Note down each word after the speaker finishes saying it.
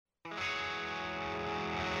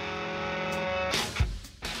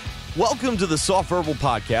Welcome to the Soft Verbal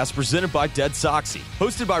Podcast presented by Dead Soxy.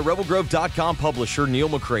 Hosted by RebelGrove.com publisher Neal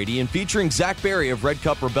McCready and featuring Zach Berry of Red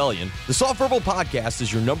Cup Rebellion, the Soft Verbal Podcast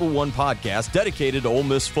is your #1 podcast dedicated to Ole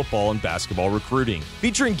Miss football and basketball recruiting.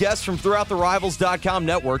 Featuring guests from throughout the Rivals.com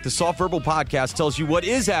network, the Soft Verbal Podcast tells you what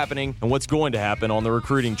is happening and what's going to happen on the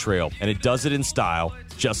recruiting trail, and it does it in style,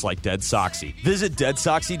 just like Dead Soxy. Visit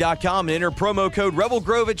DeadSoxy.com and enter promo code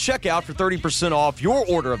RebelGrove at checkout for 30% off your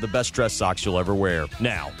order of the best dress socks you'll ever wear.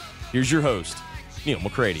 Now, here's your host, Neal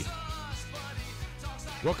McCready.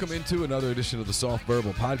 Welcome into another edition of the Soft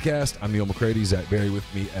Verbal Podcast. I'm Neal McCready, Zach Berry with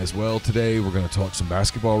me as well. Today we're going to talk some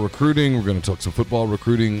basketball recruiting. We're going to talk some football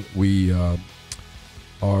recruiting. We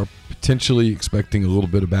are potentially expecting a little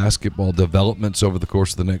bit of basketball developments over the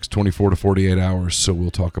course of the next 24 to 48 hours, so we'll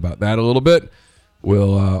talk about that a little bit.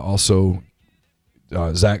 We'll also,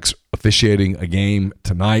 Zach's officiating a game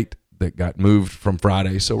tonight that got moved from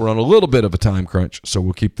Friday, so we're on a little bit of a time crunch, so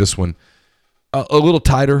we'll keep this one a little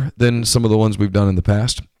tighter than some of the ones we've done in the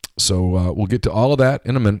past. So we'll get to all of that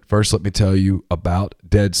in a minute. First, let me tell you about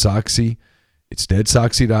Dead Soxy. It's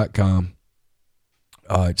deadsoxy.com.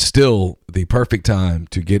 It's still the perfect time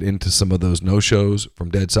to get into some of those no-shows from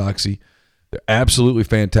Dead Soxy. They're absolutely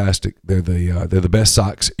fantastic. They're the best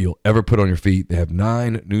socks you'll ever put on your feet. They have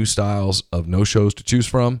 9 new styles of no-shows to choose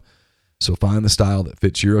from. So find the style that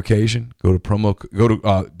fits your occasion. Go to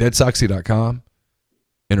deadsoxy.com.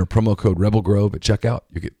 Enter promo code RebelGrove at checkout.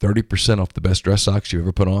 You get 30% off the best dress socks you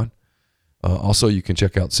ever put on. Also, you can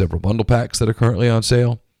check out several bundle packs that are currently on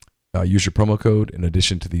sale. Use your promo code in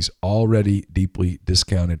addition to these already deeply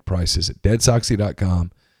discounted prices at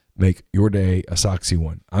deadsoxy.com. Make your day a Soxy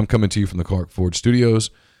one. I'm coming to you from the Clark Ford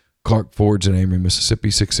Studios. Clark Ford's in Amory, Mississippi,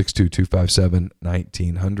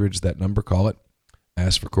 662-257-1900 is that number. Call it.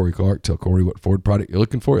 Ask for Corey Clark. Tell Corey what Ford product you're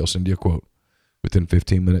looking for. He'll send you a quote within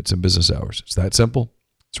 15 minutes in business hours. It's that simple.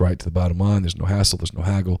 It's right to the bottom line. There's no hassle. There's no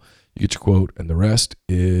haggle. You get your quote, and the rest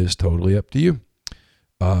is totally up to you.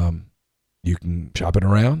 You can shop it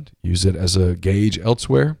around. Use it as a gauge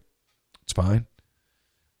elsewhere. It's fine.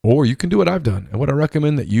 Or you can do what I've done, and what I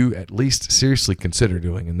recommend that you at least seriously consider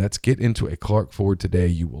doing, and that's get into a Clark Ford today.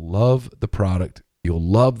 You will love the product. You'll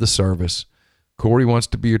love the service. Corey wants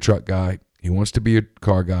to be your truck guy. He wants to be your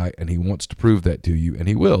car guy, and he wants to prove that to you, and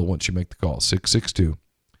he will once you make the call.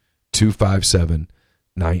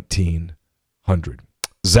 662-257-1900.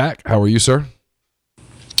 Zach, how are you, sir?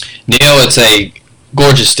 Neal, it's a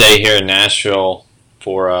gorgeous day here in Nashville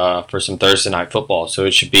for some Thursday night football, so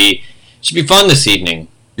it should be fun this evening.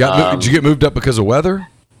 Did you get moved up because of weather?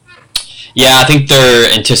 Yeah, I think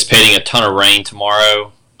they're anticipating a ton of rain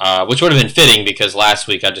tomorrow, which would have been fitting because last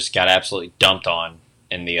week I just got absolutely dumped on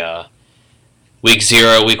in the week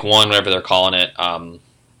 0, week 1, whatever they're calling it.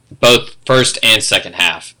 Both first and second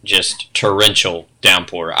half, just torrential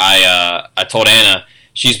downpour. I told Anna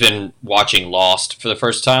she's been watching Lost for the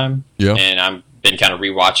first time, and I've been kind of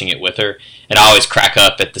rewatching it with her. And I always crack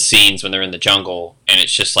up at the scenes when they're in the jungle, and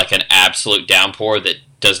it's just like an absolute downpour that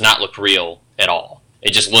does not look real at all.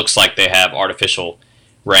 It just looks like they have artificial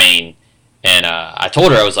rain. And I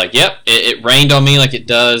told her, I was like, yep, it rained on me like it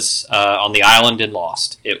does on the island in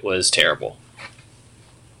Lost. It was terrible.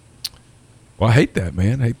 Well, I hate that,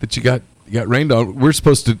 man. I hate that you got rained on. We're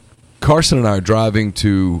supposed to, Carson and I are driving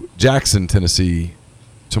to Jackson, Tennessee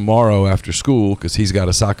tomorrow after school because he's got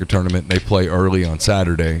a soccer tournament and they play early on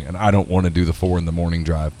Saturday, and I don't want to do the 4 a.m.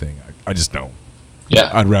 drive thing. I just don't.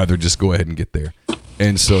 Yeah. I'd rather just go ahead and get there.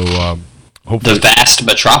 And so hopefully. The vast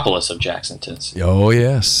metropolis of Jackson, Tennessee. Oh,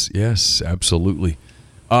 yes, absolutely.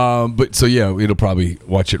 But so, yeah, it'll probably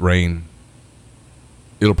watch it rain.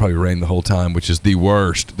 It'll probably rain the whole time, which is the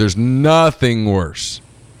worst. There's nothing worse.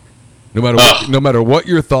 No matter what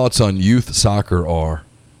your thoughts on youth soccer are,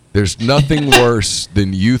 there's nothing worse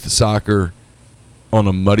than youth soccer on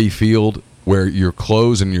a muddy field where your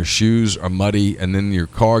clothes and your shoes are muddy, and then your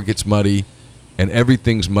car gets muddy, and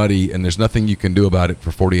everything's muddy, and there's nothing you can do about it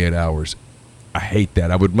for 48 hours. I hate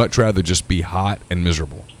that. I would much rather just be hot and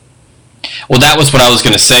miserable. Well, that was what I was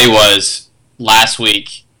going to say was last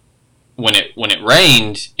week, when it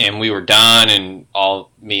rained and we were done and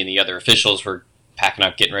me and the other officials were packing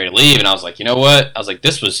up, getting ready to leave, and I was like, you know what? I was like,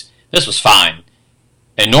 this was fine.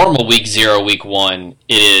 A normal week 0, week 1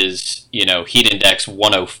 is, heat index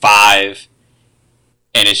 105,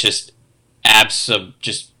 and it's just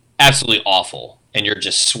absolutely awful, and you're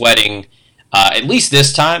just sweating. At least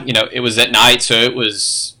this time, it was at night, so it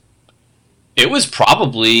was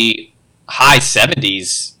probably high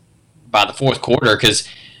 70s by the fourth quarter because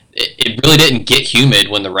it really didn't get humid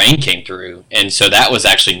when the rain came through. And so that was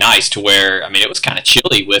actually nice to where, it was kind of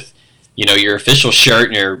chilly with, your official shirt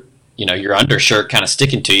and your, your undershirt kind of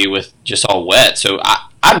sticking to you with just all wet. So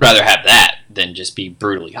I'd rather have that than just be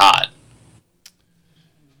brutally hot.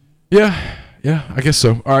 Yeah, I guess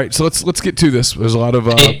so. All right, so let's get to this. There's a lot of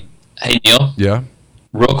hey Neal. Yeah.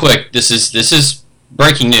 Real quick, this is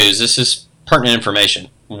breaking news. This is pertinent information.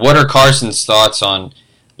 What are Carson's thoughts on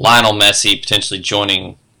Lionel Messi potentially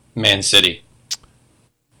joining Man City?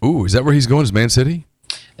 Ooh, is that where he's going? Is Man City?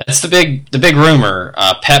 That's the big rumor.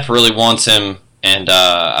 Pep really wants him, and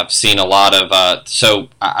I've seen a lot of. So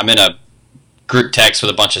I'm in a group text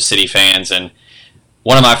with a bunch of City fans, and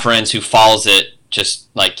one of my friends who follows it just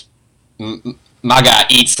like my guy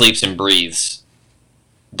eats, sleeps, and breathes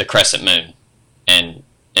the crescent moon and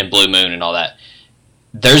blue moon and all that.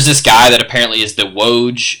 There's this guy that apparently is the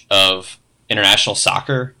Woj of international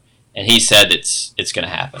soccer, and he said it's going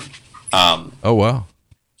to happen. Oh wow!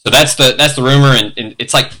 So that's the rumor, and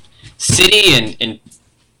it's like City and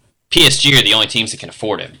PSG are the only teams that can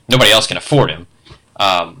afford him. Nobody else can afford him.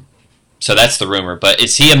 So that's the rumor. But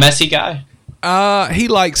is he a Messi guy? He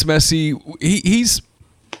likes Messi. He's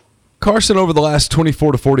Carson over the last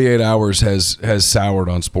 24 to 48 hours has soured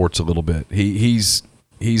on sports a little bit. He's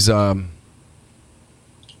a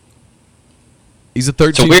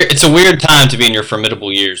 13. It's a weird time to be in your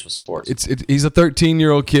formidable years with sports. He's a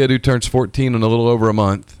 13-year-old kid who turns 14 in a little over a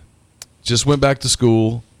month. Just went back to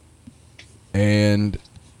school, and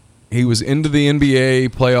he was into the NBA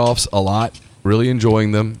playoffs a lot, really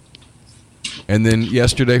enjoying them. And then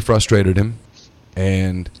yesterday frustrated him,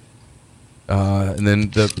 and then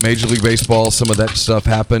the Major League Baseball, some of that stuff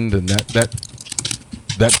happened, and that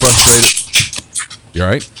frustrated. You all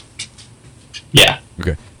right? Yeah.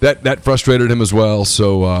 Okay. That frustrated him as well.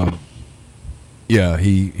 So, yeah,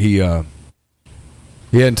 he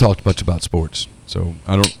hadn't talked much about sports. So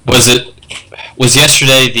I don't. Was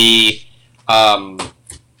yesterday the? I'm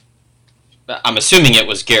assuming it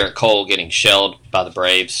was Garrett Cole getting shelled by the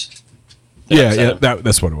Braves.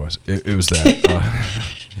 That's what it was. It was that.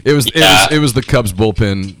 It was the Cubs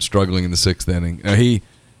bullpen struggling in the sixth inning. He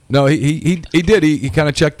did. He kind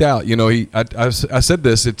of checked out. I said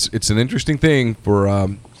this. It's an interesting thing for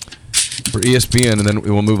ESPN, and then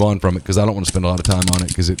we'll move on from it because I don't want to spend a lot of time on it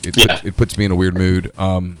because it puts me in a weird mood.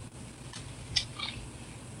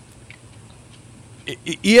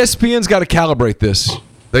 ESPN's got to calibrate this.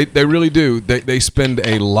 They really do. They spend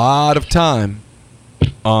a lot of time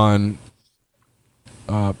on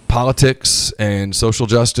politics and social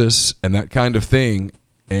justice and that kind of thing,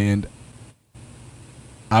 and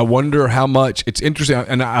I wonder how much it's interesting.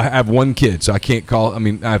 And I have one kid, so I can't call. I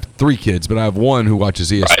mean, I have three kids, but I have one who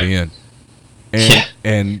watches ESPN,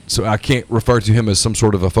 and so I can't refer to him as some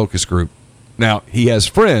sort of a focus group. Now he has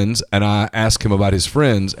friends, and I ask him about his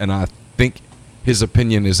friends, and I think his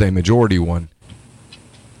opinion is a majority one.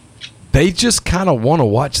 They just kind of want to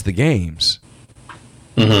watch the games.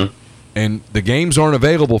 Mm-hmm. And the games aren't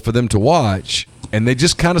available for them to watch, and they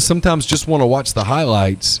just kind of sometimes just want to watch the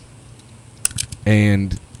highlights,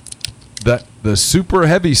 and the super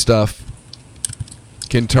heavy stuff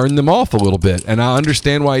can turn them off a little bit. And I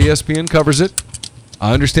understand why ESPN covers it.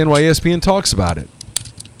 I understand why ESPN talks about it.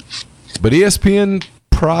 But ESPN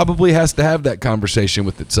probably has to have that conversation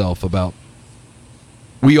with itself about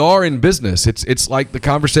we are in business. It's like the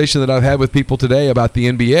conversation that I've had with people today about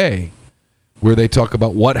the NBA, where they talk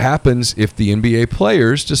about what happens if the NBA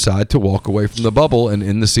players decide to walk away from the bubble and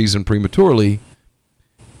end the season prematurely.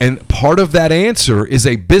 And part of that answer is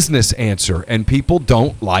a business answer, and people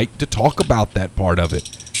don't like to talk about that part of it.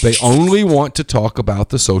 They only want to talk about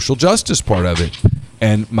the social justice part of it.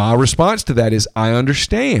 And my response to that is, I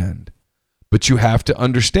understand, but you have to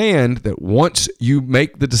understand that once you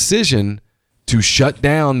make the decision to shut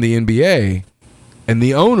down the NBA, and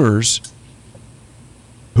the owners,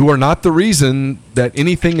 who are not the reason that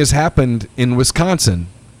anything has happened in Wisconsin,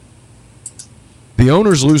 the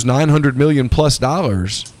owners lose $900 million plus,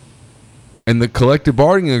 and the collective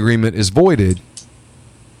bargaining agreement is voided.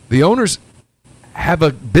 The owners have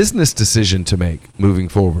a business decision to make moving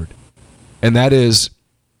forward, and that is,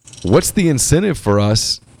 what's the incentive for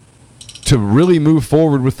us to really move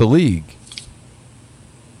forward with the league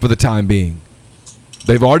for the time being?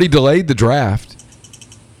 They've already delayed the draft.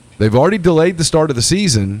 They've already delayed the start of the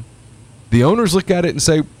season. The owners look at it and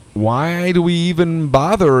say, why do we even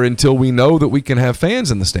bother until we know that we can have fans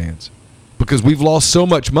in the stands? Because we've lost so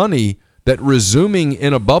much money that resuming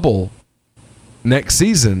in a bubble next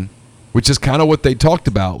season, which is kind of what they talked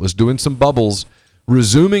about, was doing some bubbles,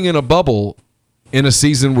 resuming in a bubble in a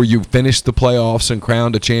season where you finished the playoffs and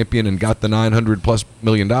crowned a champion and got the $900+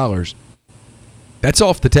 million, that's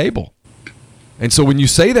off the table. And so when you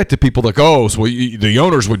say that to people, like, oh, so the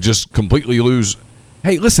owners would just completely lose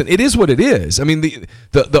Hey, listen, it is what it is. I mean,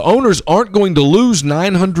 the owners aren't going to lose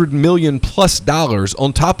 $900 million plus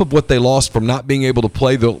on top of what they lost from not being able to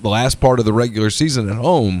play the last part of the regular season at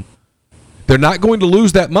home. They're not going to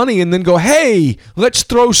lose that money and then go, hey, let's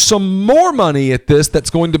throw some more money at this that's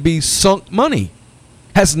going to be sunk money.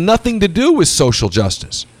 Has nothing to do with social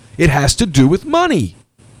justice. It has to do with money.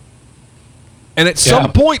 And at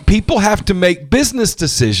some point, people have to make business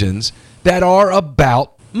decisions that are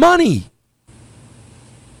about money.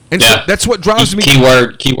 And so that's what drives me.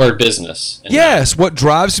 Keyword business. Yes, what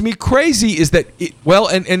drives me crazy is that,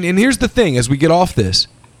 and here's the thing as we get off this.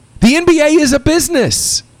 The NBA is a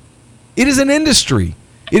business. It is an industry.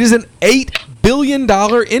 It is an $8 billion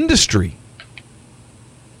industry.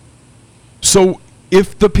 So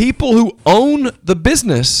if the people who own the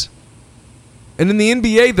business, and in the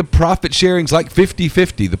NBA, the profit sharing's like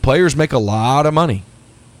 50-50. The players make a lot of money.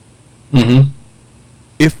 Mm-hmm.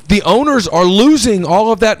 If the owners are losing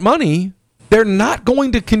all of that money, they're not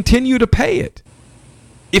going to continue to pay it.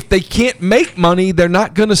 If they can't make money, they're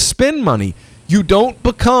not going to spend money. You don't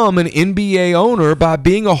become an NBA owner by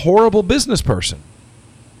being a horrible business person.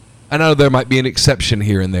 I know there might be an exception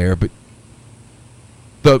here and there, but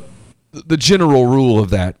the general rule of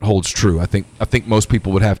that holds true. I think most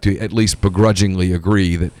people would have to at least begrudgingly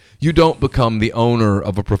agree that you don't become the owner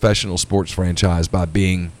of a professional sports franchise by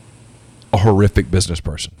being a horrific business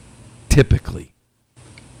person, typically.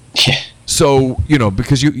 Yeah. So,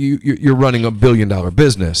 because you're running $1 billion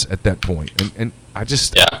business at that point. And I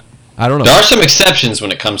just, I don't know. There are some exceptions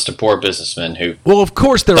when it comes to poor businessmen who of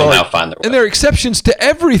course there somehow are. Find their way. And there are exceptions to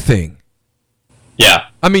everything. Yeah.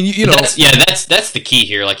 I mean, that's the key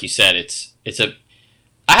here. Like you said,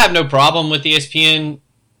 I have no problem with ESPN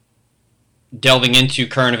delving into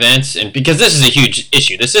current events, and because this is a huge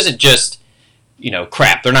issue. This isn't just,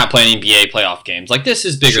 crap. They're not playing NBA playoff games. Like, this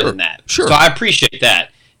is bigger than that. Sure. So I appreciate that.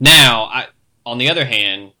 Now, on the other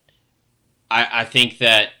hand, I think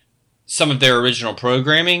that some of their original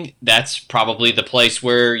programming, that's probably the place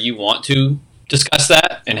where you want to discuss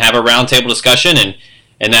that and have a roundtable discussion, and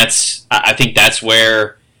I think that's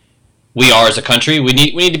where we are as a country. We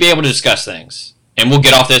need to be able to discuss things, and we'll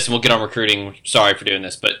get off this and we'll get on recruiting. Sorry for doing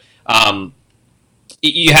this, but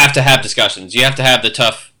you have to have discussions. You have to have the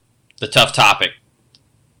tough topic.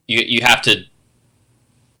 You have to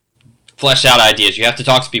flesh out ideas. You have to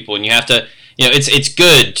talk to people, and you have to, it's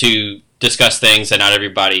good to discuss things that not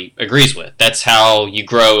everybody agrees with. That's how you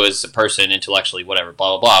grow as a person intellectually, whatever,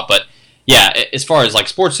 blah, blah, blah. But yeah, as far as like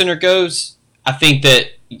SportsCenter goes, I think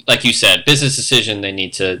that, like you said, business decision, they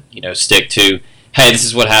need to, stick to, hey, this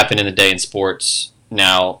is what happened in the day in sports.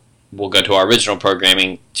 Now we'll go to our original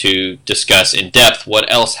programming to discuss in depth what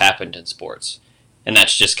else happened in sports. And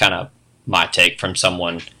that's just kind of my take from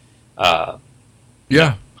someone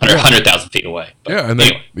 100,000 feet away. But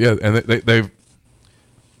they've.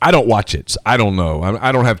 I don't watch it. So I don't know.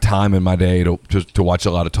 I don't have time in my day to watch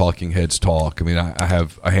a lot of talking heads talk. I mean, I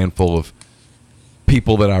have a handful of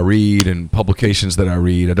people that I read and publications that I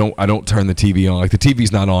read. I don't turn the TV on. Like, the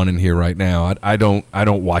TV's not on in here right now. I don't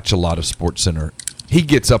watch a lot of SportsCenter. He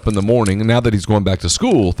gets up in the morning, and now that he's going back to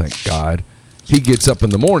school, thank God, he gets up in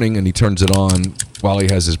the morning and he turns it on while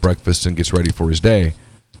he has his breakfast and gets ready for his day.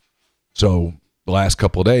 So the last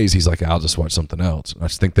couple of days, he's like, I'll just watch something else. I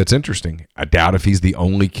just think that's interesting. I doubt if he's the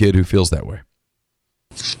only kid who feels that way.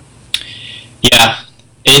 Yeah.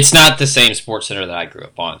 It's not the same SportsCenter that I grew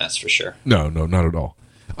up on, that's for sure. No, not at all.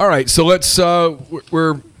 All right, so let's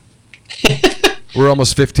we're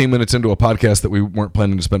almost 15 minutes into a podcast that we weren't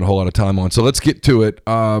planning to spend a whole lot of time on. So let's get to it.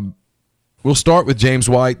 We'll start with James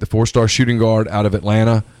White, the 4-star shooting guard out of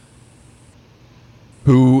Atlanta,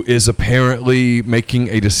 who is apparently making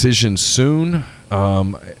a decision soon.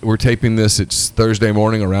 We're taping this. It's Thursday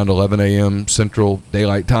morning around 11 a.m. Central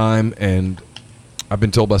Daylight Time, and I've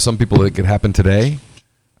been told by some people that it could happen today.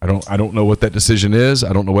 I don't know what that decision is.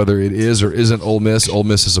 I don't know whether it is or isn't Ole Miss. Ole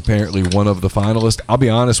Miss is apparently one of the finalists. I'll be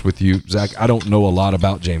honest with you, Zach, I don't know a lot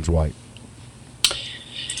about James White.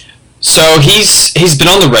 So he's been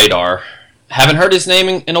on the radar. Haven't heard his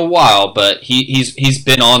name in a while, but he's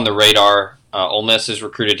been on the radar. Ole Miss has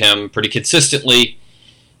recruited him pretty consistently.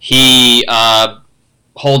 He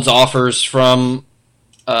holds offers from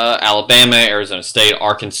Alabama, Arizona State,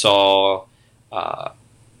 Arkansas,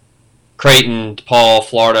 Creighton, DePaul,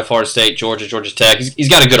 Florida State, Georgia Tech. He's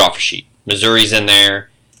got a good offer sheet. Missouri's in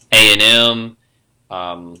there, A&M,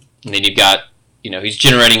 and then you've got, he's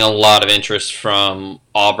generating a lot of interest from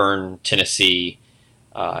Auburn, Tennessee,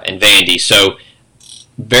 and Vandy. So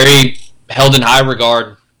very held in high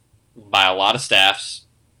regard by a lot of staffs.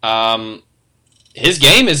 His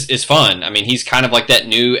game is fun. I mean, he's kind of like that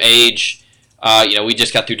new age We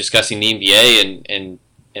just got through discussing the NBA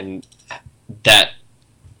and that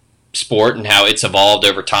sport and how it's evolved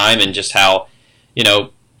over time, and just how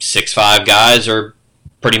 6'5" guys are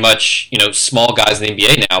pretty much small guys in the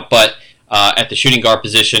NBA now. But at the shooting guard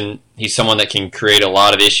position, he's someone that can create a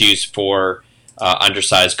lot of issues for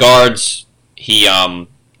undersized guards. He's a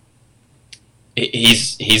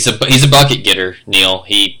bucket getter, Neal.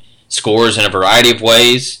 He scores in a variety of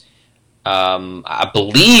ways. I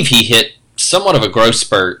believe he hit somewhat of a growth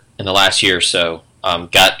spurt in the last year or so.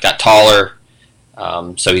 Got taller,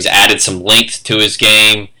 so he's added some length to his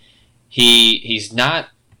game. He's not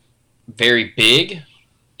very big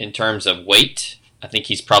in terms of weight. I think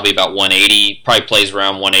he's probably about 180. Probably plays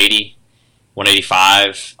around 180,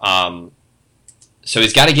 185. So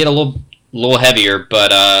he's got to get a little heavier,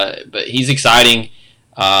 but he's exciting.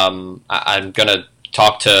 I'm gonna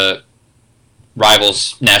talk to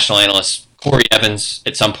Rivals national analyst Corey Evans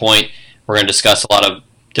at some point. We're gonna discuss a lot of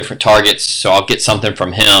different targets, so I'll get something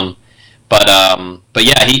from him. But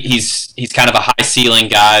yeah, he's kind of a high ceiling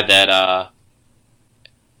guy that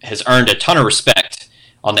has earned a ton of respect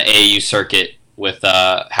on the AAU circuit with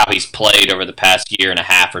how he's played over the past year and a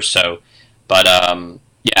half or so. But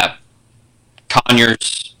yeah,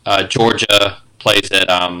 Conyers, Georgia, plays at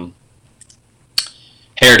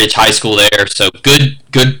Heritage High School there, so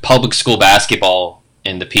good public school basketball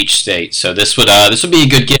in the Peach State. So this would be a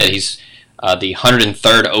good get. He's the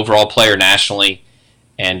 103rd overall player nationally,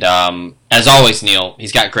 and as always, Neal,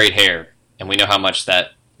 he's got great hair, and we know how much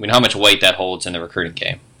weight that holds in the recruiting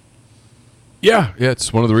game. Yeah,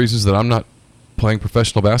 it's one of the reasons that I'm not playing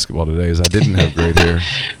professional basketball today, is I didn't have great hair.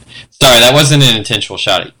 Sorry, that wasn't an intentional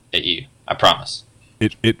shot at you. I promise.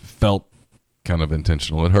 It felt kind of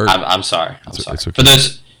intentional. It hurt. I'm sorry. I'm sorry. It's okay.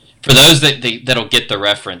 For those that'll get the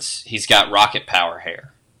reference, he's got rocket power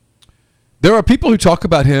hair. There are people who talk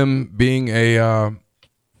about him being an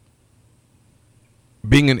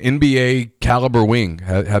NBA caliber wing,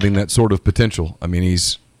 having that sort of potential. I mean,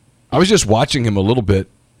 I was just watching him a little bit.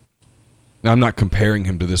 Now, I'm not comparing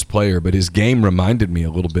him to this player, but his game reminded me a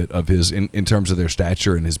little bit of his, in terms of their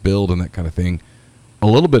stature and his build and that kind of thing, a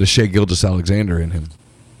little bit of Shai Gilgeous-Alexander in him.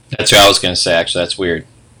 That's what I was going to say, actually. That's weird.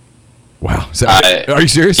 Wow. Are you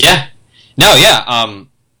serious? Yeah. No, yeah.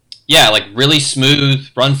 Yeah, like really smooth,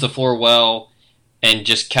 runs the floor well, and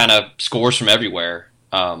just kind of scores from everywhere.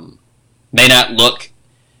 May not look,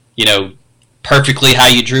 perfectly how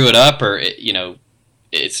you drew it up, or,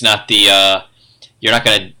 it's not the... You're not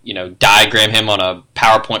going to, diagram him on a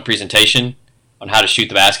PowerPoint presentation on how to shoot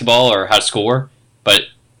the basketball or how to score, but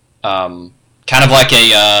kind of like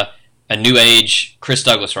a new age Chris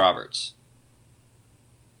Douglas Roberts.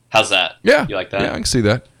 How's that? Yeah, you like that? Yeah, I can see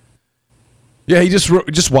that. Yeah, he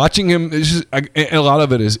just watching him. And a lot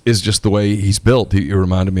of it is just the way he's built. He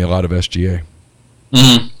reminded me a lot of SGA.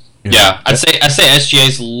 Mm-hmm. Yeah, I'd say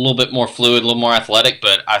SGA's a little bit more fluid, a little more athletic,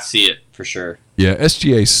 but I see it for sure. Yeah,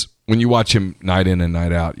 SGA's. When you watch him night in and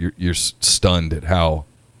night out, you're stunned at how,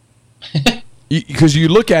 because you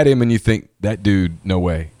look at him and you think, that dude, no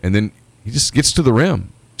way, and then he just gets to the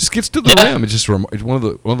rim. Rim. It's just it's one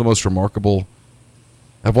of the most remarkable.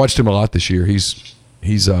 I've watched him a lot this year. He's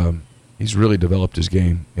really developed his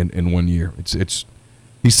game in 1 year.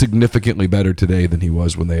 He's significantly better today than he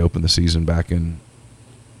was when they opened the season back in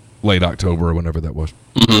late October or whenever that was.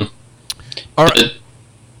 Mm-hmm. All right.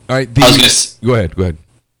 Go ahead.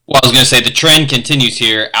 Well, I was going to say the trend continues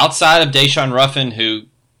here. Outside of Deshaun Ruffin, who,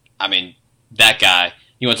 I mean, that guy,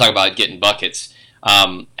 you want to talk about getting buckets.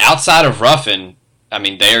 Outside of Ruffin, I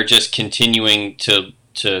mean, they are just continuing to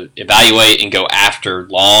evaluate and go after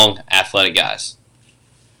long, athletic guys.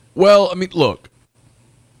 Well, I mean, look,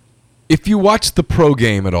 if you watch the pro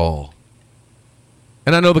game at all,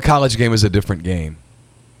 and I know the college game is a different game,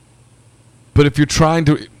 but if you're trying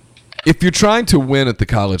to win at the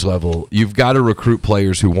college level, you've got to recruit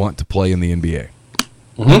players who want to play in the NBA.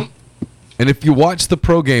 Mm-hmm. And if you watch the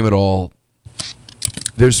pro game at all,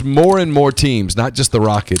 there's more and more teams, not just the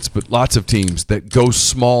Rockets, but lots of teams that go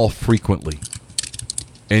small frequently.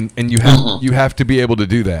 And you have to be able to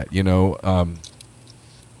do that.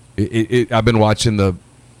 I've been watching the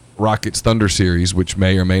Rockets Thunder series, which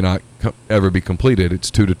may or may not ever be completed.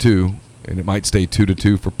 It's 2-2, and it might stay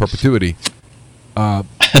 2-2 for perpetuity.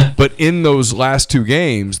 But in those last two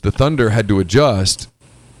games, the Thunder had to adjust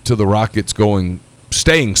to the Rockets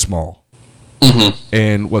staying small. Mm-hmm.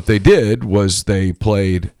 And what they did was they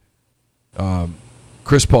played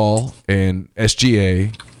Chris Paul and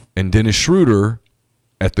SGA and Dennis Schroeder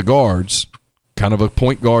at the guards, kind of a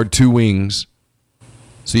point guard, two wings.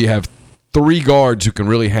 So you have three guards who can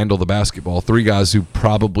really handle the basketball, three guys who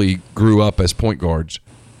probably grew up as point guards.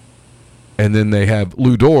 and then they have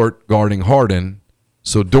Lou Dort guarding Harden.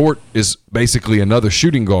 So Dort is basically another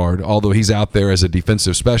shooting guard, although he's out there as a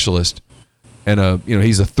defensive specialist, and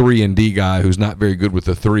he's a 3-and-D guy who's not very good with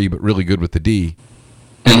the 3, but really good with the D.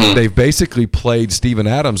 And they've basically played Steven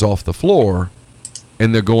Adams off the floor,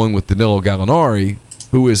 and they're going with Danilo Gallinari,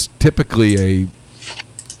 who is typically a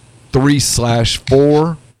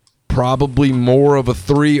 3/4, probably more of a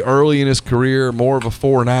 3 early in his career, more of a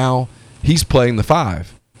 4 now. He's playing the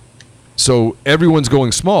 5. So everyone's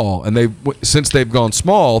going small, and since they've gone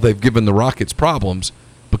small, they've given the Rockets problems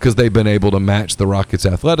because they've been able to match the Rockets'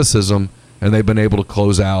 athleticism, and they've been able to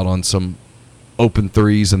close out on some open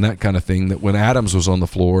threes and that kind of thing that when Adams was on the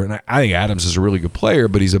floor. And I think Adams is a really good player,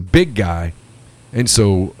 but he's a big guy. And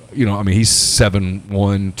so, he's 7'1",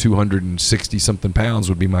 260-something pounds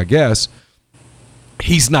would be my guess.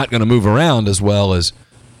 He's not going to move around as well as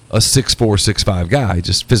a 6'4", 6'5" guy,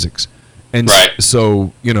 just physics. And right.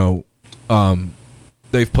 So,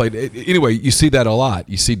 they've played. Anyway, you see that a lot.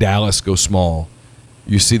 You see Dallas go small.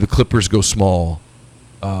 You see the Clippers go small.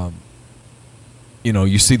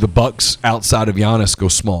 You see the Bucks outside of Giannis go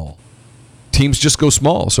small. Teams just go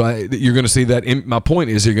small. So you're going to see that. My point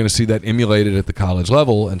is you're going to see that emulated at the college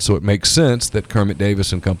level, and so it makes sense that Kermit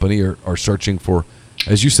Davis and company are searching for,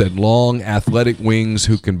 as you said, long, athletic wings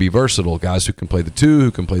who can be versatile, guys who can play the 2,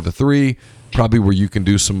 who can play the 3, probably where you can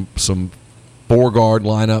do some 4-guard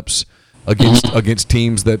lineups against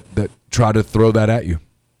teams that try to throw that at you.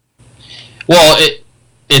 Well,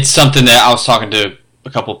 it's something that I was talking to a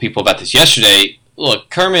couple of people about this yesterday. Look,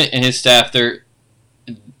 Kermit and his staff, they're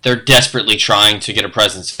desperately trying to get a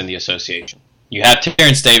presence in the association. You have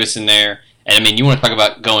Terrence Davis in there, and you want to talk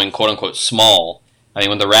about going quote-unquote small.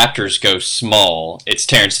 When the Raptors go small, it's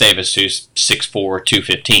Terrence Davis who's 6'4",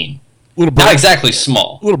 215. Not exactly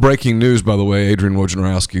small. A little breaking news, by the way. Adrian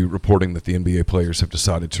Wojnarowski reporting that the NBA players have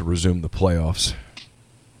decided to resume the playoffs.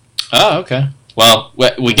 Oh, okay. Well,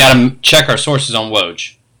 we got to check our sources on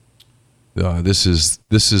Woj. This is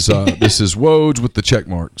Woj with the check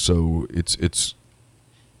mark. So it's.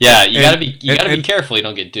 Yeah, you got to be careful you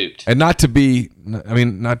don't get duped. And not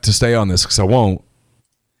to stay on this because I won't.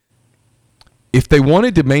 If they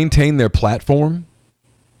wanted to maintain their platform,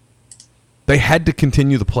 they had to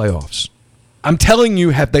continue the playoffs. I'm telling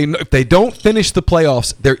you, if they don't finish the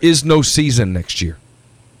playoffs, there is no season next year.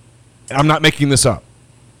 I'm not making this up.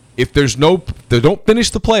 If they don't finish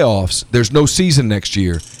the playoffs, there's no season next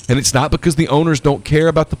year. And it's not because the owners don't care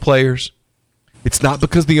about the players. It's not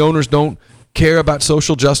because the owners don't care about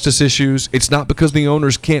social justice issues. It's not because the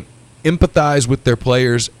owners can't empathize with their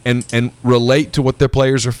players and relate to what their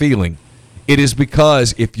players are feeling. It is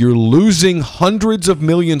because if you're losing hundreds of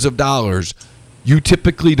millions of dollars, you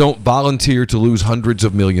typically don't volunteer to lose hundreds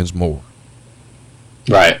of millions more.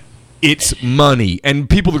 Right. It's money. And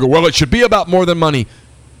people go, well, it should be about more than money.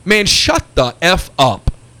 Man, shut the F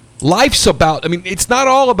up. Life's about, it's not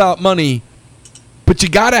all about money, but you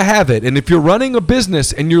got to have it. And if you're running a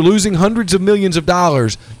business and you're losing hundreds of millions of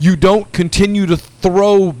dollars, you don't continue to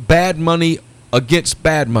throw bad money against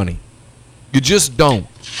bad money. You just don't.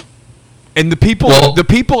 And the people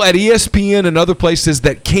at ESPN and other places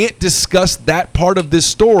that can't discuss that part of this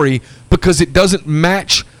story because it doesn't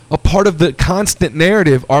match a part of the constant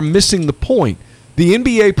narrative are missing the point. The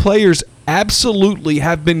NBA players absolutely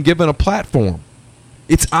have been given a platform.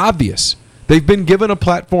 It's obvious. They've been given a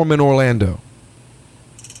platform in Orlando.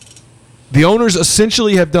 The owners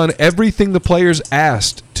essentially have done everything the players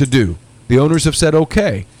asked to do. The owners have said,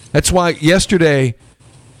 okay. That's why yesterday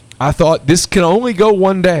I thought this can only go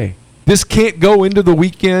one day. This can't go into the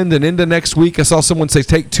weekend and into next week. I saw someone say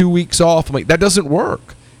take 2 weeks off. I'm like, that doesn't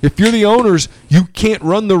work. If you're the owners, you can't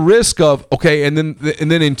run the risk of, okay, and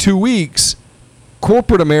then in 2 weeks,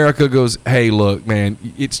 corporate America goes, hey, look, man,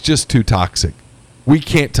 it's just too toxic. We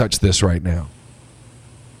can't touch this right now.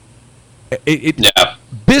 Yeah.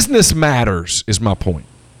 Business matters is my point.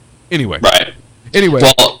 Anyway. Right. Anyway.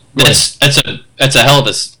 Well, that's a hell of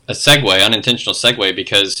a segue, unintentional segue,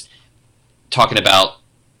 because talking about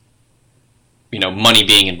money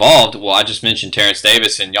being involved. Well, I just mentioned Terrence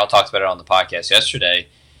Davis, and y'all talked about it on the podcast yesterday.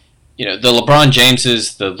 The LeBron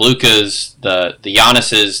Jameses, the Lukas, the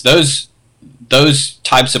Giannis's, those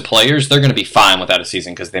types of players, they're going to be fine without a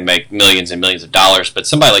season because they make millions and millions of dollars. But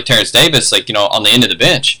somebody like Terrence Davis, on the end of the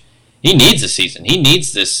bench, he needs a season. He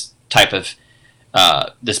needs this type of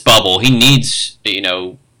this bubble. He needs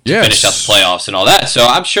to finish out the playoffs and all that. So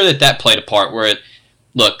I'm sure that played a part where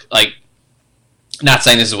not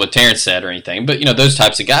saying this is what Terrence said or anything, but those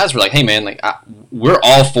types of guys were like, hey man, we're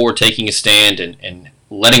all for taking a stand and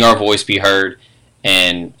letting our voice be heard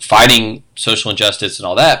and fighting social injustice and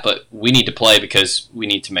all that, but we need to play because we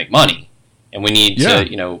need to make money. and we need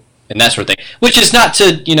to, and that sort of thing. Which is not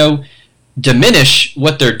to, diminish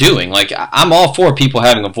what they're doing. Like, I'm all for people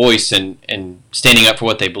having a voice and standing up for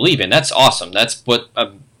what they believe in. That's awesome. That's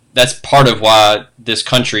that's part of why this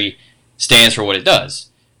country stands for what it does.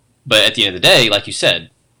 But at the end of the day, like you said,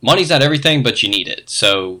 money's not everything, but you need it.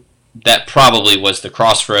 So that probably was the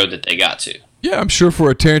crossroad that they got to. Yeah, I'm sure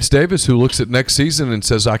for a Terrence Davis who looks at next season and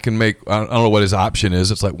says, I can make, I don't know what his option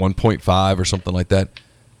is. It's like 1.5 or something like that.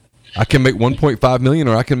 I can make 1.5 million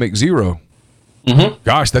or I can make zero. Mm-hmm.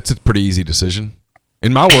 Gosh, that's a pretty easy decision.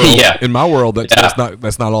 In my world,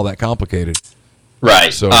 that's not all that complicated.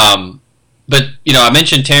 Right. So, but I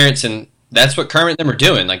mentioned Terrence, and that's what Kermit and them are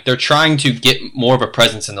doing. Like, they're trying to get more of a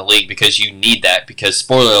presence in the league because you need that. Because,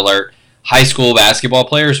 spoiler alert, high school basketball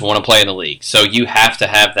players want to play in the league. So you have to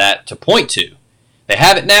have that to point to. They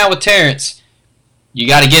have it now with Terrence. You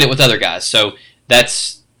got to get it with other guys. So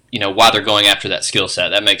that's, why they're going after that skill set.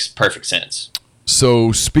 That makes perfect sense.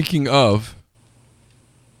 So speaking of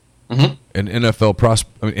an NBA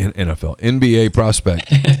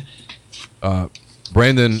prospect,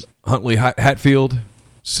 Brandon Huntley-Hatfield,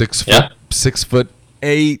 6'8",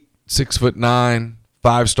 6'9",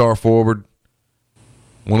 5-star forward.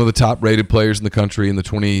 One of the top-rated players in the country in the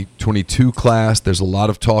 2022 class. There's a lot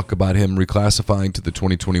of talk about him reclassifying to the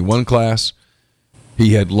 2021 class.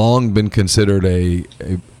 He had long been considered a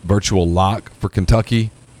virtual lock for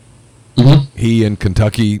Kentucky. Mm-hmm. He and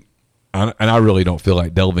Kentucky, and I really don't feel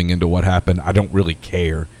like delving into what happened. I don't really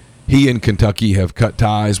care. He and Kentucky have cut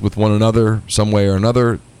ties with one another some way or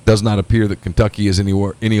another. Does not appear that Kentucky is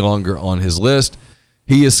any longer on his list.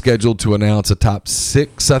 He is scheduled to announce a top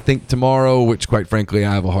 6, I think, tomorrow, which, quite frankly,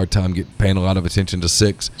 I have a hard time paying a lot of attention to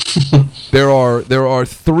 6. There are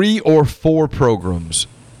 3 or 4 programs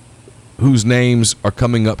whose names are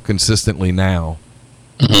coming up consistently now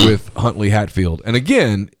with Huntley-Hatfield. And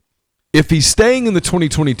again, if he's staying in the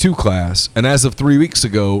 2022 class, and as of 3 weeks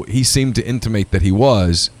ago, he seemed to intimate that he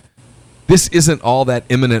was, this isn't all that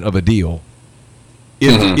imminent of a deal.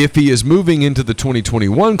 If he is moving into the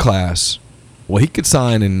 2021 class, well, he could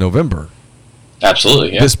sign in November.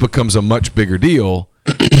 Absolutely, yeah. This becomes a much bigger deal.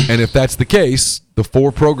 And if that's the case, the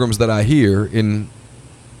 4 programs that I hear in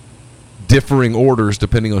differing orders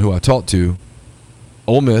depending on who I talk to,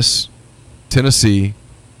 Ole Miss, Tennessee,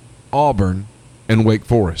 Auburn, and Wake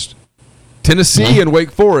Forest. Tennessee and Wake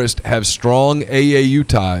Forest have strong AAU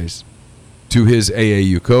ties to his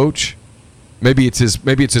AAU coach. Maybe it's his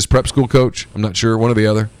prep school coach. I'm not sure. One or the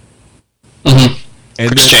other. Mm-hmm.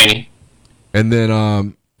 And Chris Chaney. And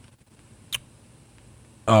then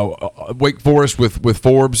Wake Forest with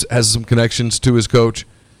Forbes has some connections to his coach.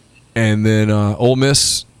 And then Ole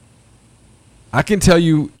Miss, I can tell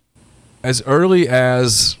you as early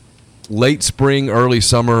as late spring, early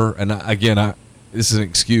summer, and this is an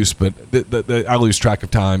excuse, but I lose track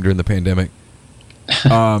of time during the pandemic.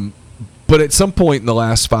 But at some point in the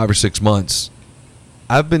last 5 or 6 months,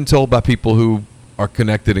 I've been told by people who are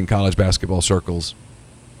connected in college basketball circles,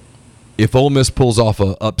 if Ole Miss pulls off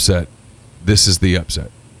a upset, this is the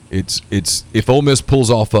upset. It's if Ole Miss pulls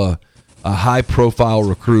off a high-profile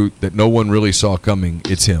recruit that no one really saw coming,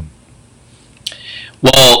 it's him.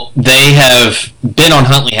 Well, they have been on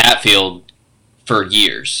Huntley-Hatfield for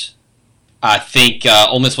years. I think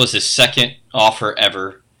Ole Miss was his second offer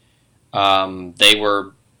ever. They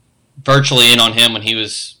were virtually in on him when he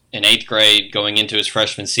was in 8th grade going into his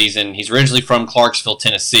freshman season. He's originally from Clarksville,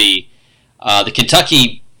 Tennessee. The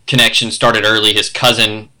Kentucky connection started early. His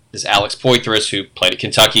cousin is Alex Poitras, who played at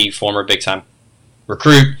Kentucky, former big-time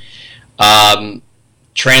recruit.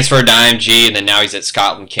 Transferred to IMG, and then now he's at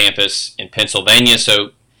Scotland campus in Pennsylvania. So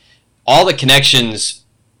all the connections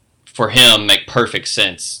for him make perfect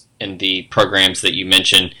sense in the programs that you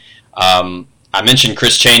mentioned. I mentioned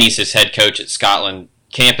Chris Chaney's his head coach at Scotland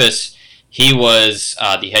campus. He was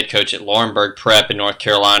the head coach at Laurinburg Prep in North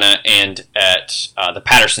Carolina and at the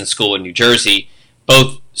Patterson School in New Jersey.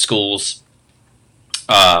 Both schools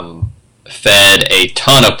fed a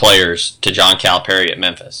ton of players to John Calipari at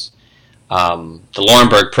Memphis. The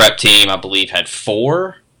Laurinburg Prep team, I believe, had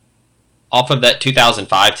 4 off of that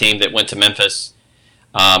 2005 team that went to Memphis.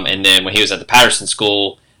 And then when he was at the Patterson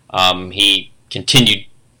School, he continued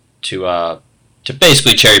to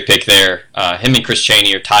basically cherry pick there. Him and Chris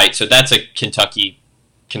Chaney are tight, so that's a Kentucky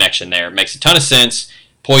connection there. It makes a ton of sense.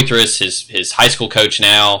 Poitras, his high school coach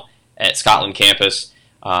now at Scotland campus,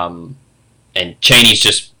 and Chaney's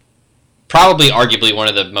just probably arguably one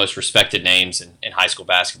of the most respected names in high school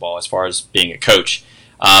basketball as far as being a coach.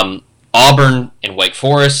 Auburn and Wake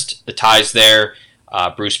Forest, the ties there.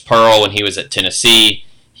 Bruce Pearl, when he was at Tennessee,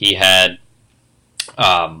 he had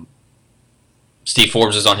Steve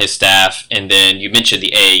Forbes is on his staff, and then you mentioned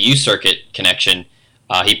the AAU circuit connection.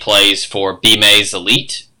 He plays for B. Mays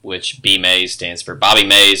Elite, which B. Mays stands for Bobby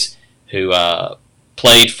Mays, who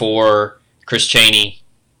played for Chris Chaney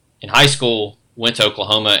in high school, went to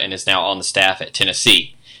Oklahoma, and is now on the staff at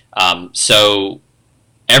Tennessee. So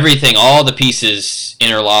everything, all the pieces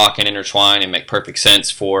interlock and intertwine and make perfect sense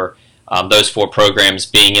for those four programs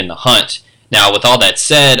being in the hunt. Now, with all that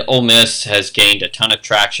said, Ole Miss has gained a ton of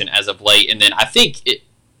traction as of late. And then I think,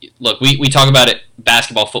 look, we talk about it,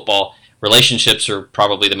 basketball, football, relationships are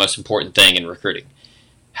probably the most important thing in recruiting.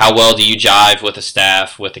 How well do you jive with the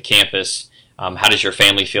staff, with the campus? How does your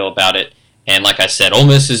family feel about it? And like I said, Ole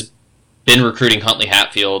Miss has been recruiting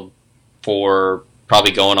Huntley-Hatfield for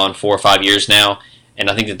probably going on 4 or 5 years now. And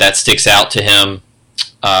I think that sticks out to him.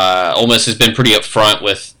 Ole Miss has been pretty upfront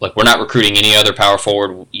with, like, we're not recruiting any other power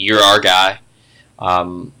forward. You're our guy.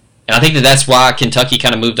 And I think that's why Kentucky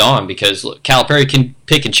kind of moved on, because look, Calipari can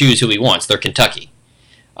pick and choose who he wants. They're Kentucky.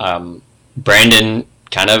 Brandon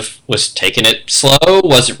kind of was taking it slow,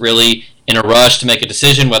 wasn't really in a rush to make a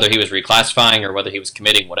decision whether he was reclassifying or whether he was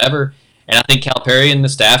committing, whatever. And I think Calipari and the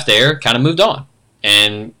staff there kind of moved on.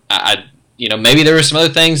 And maybe there were some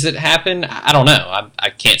other things that happened. I don't know.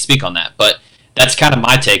 I can't speak on that, but that's kind of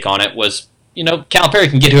my take on it was, Calipari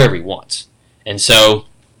can get whoever he wants. And so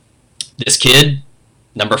this kid,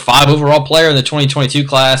 number 5 overall player in the 2022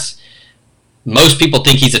 class, most people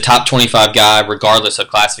think he's a top 25 guy regardless of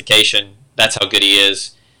classification. That's how good he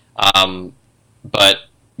is. But,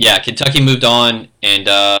 yeah, Kentucky moved on, and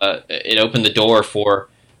it opened the door for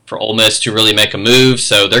Ole Miss to really make a move.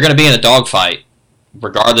 So they're going to be in a dogfight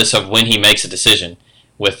regardless of when he makes a decision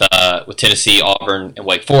with Tennessee, Auburn, and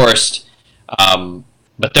Wake Forest.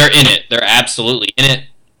 But they're in it. They're absolutely in it.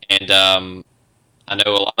 And I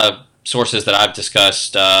know a lot of sources that I've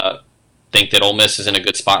discussed think that Ole Miss is in a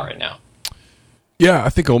good spot right now. Yeah, I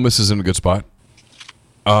think Ole Miss is in a good spot.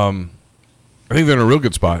 I think they're in a real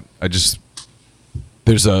good spot.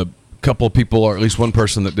 There's a couple of people, or at least one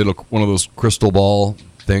person that did one of those crystal ball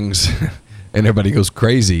things, and everybody goes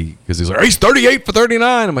crazy because he's like, he's 38 for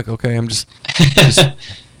 39. I'm like, okay, it's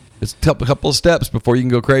a couple of steps before you can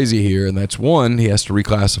go crazy here, and that's one, he has to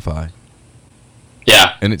reclassify.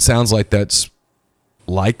 Yeah. And it sounds like that's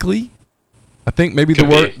likely. I think maybe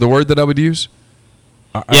Could the word that I would use.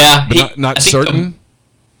 Yeah. But not certain.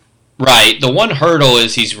 Right. The one hurdle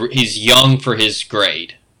is he's young for his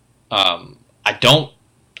grade.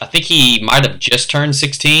 I think he might have just turned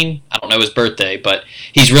 16. I don't know his birthday, but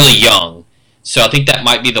he's really young. So I think that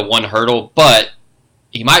might be the one hurdle, but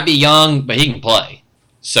he might be young, but he can play.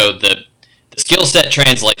 So the skill set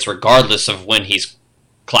translates regardless of when he's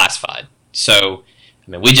classified. So,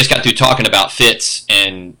 I mean, we just got through talking about fits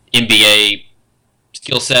and NBA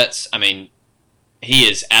skill sets. I mean, he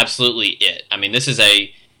is absolutely it. I mean, this is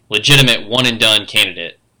a legitimate one-and-done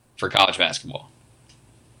candidate for college basketball.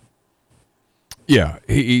 Yeah,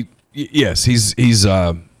 he's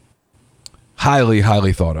highly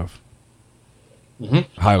thought of.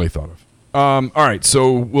 Mm-hmm. Highly thought of. All right,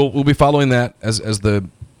 so we'll be following that as the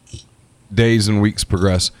days and weeks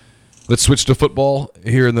progress. Let's switch to football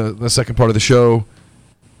here in the second part of the show.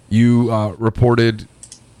 You reported,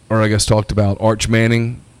 or I guess talked about Arch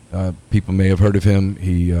Manning. People may have heard of him.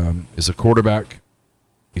 He is a quarterback.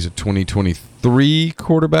 He's a 2023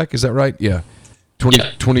 quarterback. Is that right? Yeah.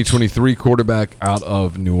 2023 quarterback out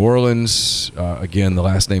of New Orleans. Again, the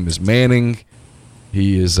last name is Manning.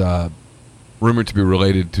 He is rumored to be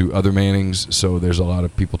related to other Mannings, so there's a lot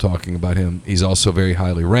of people talking about him. He's also very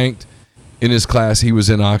highly ranked in his class. He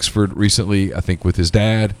was in Oxford recently, I think, with his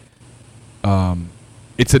dad.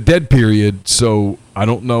 It's a dead period, so I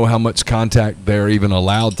don't know how much contact they're even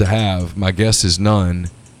allowed to have. My guess is none.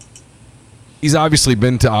 He's obviously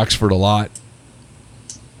been to Oxford a lot.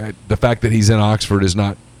 The fact that he's in Oxford is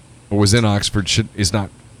not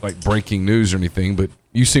like breaking news or anything, but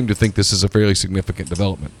you seem to think this is a fairly significant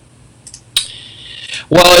development.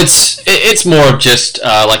 Well, it's more of just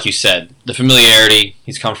like you said, the familiarity.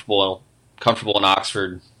 He's comfortable in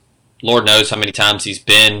Oxford. Lord knows how many times he's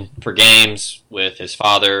been for games with his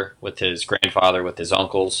father, with his grandfather, with his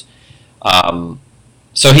uncles.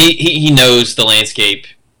 So he knows the landscape.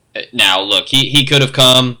 Now, look, he could have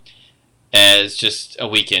come as just a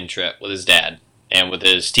weekend trip with his dad and with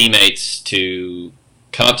his teammates to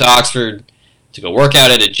come up to Oxford to go work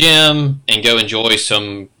out at a gym and go enjoy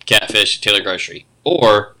some catfish at Taylor Grocery.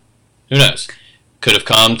 Or, who knows, could have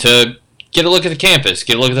come to get a look at the campus,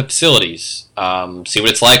 get a look at the facilities, see what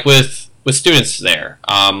it's like with students there.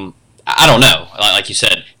 I don't know. Like you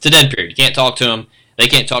said, it's a dead period. You can't talk to them. They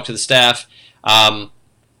can't talk to the staff.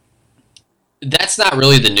 that's not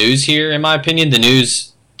really the news here, in my opinion. The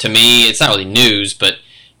news, to me, it's not really news, but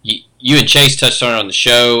you and Chase touched on it on the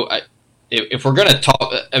show. If we're going to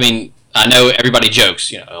talk, I mean, I know everybody jokes,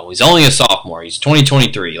 he's only a sophomore. He's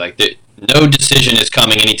 2023. No decision is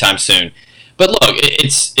coming anytime soon. But look,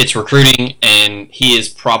 it's recruiting, and he is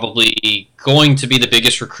probably going to be the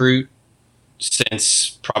biggest recruit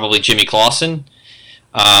since probably Jimmy Clausen.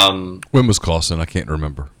 When was Clausen? I can't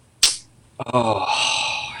remember. Oh,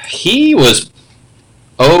 he was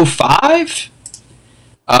 05?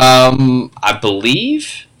 I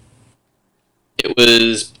believe it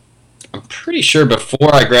was. I'm pretty sure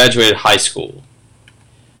before I graduated high school.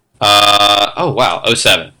 Oh wow,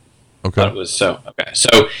 07. Okay. It was okay.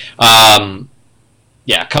 So,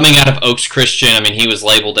 yeah, coming out of Oaks Christian, I mean, he was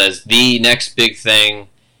labeled as the next big thing.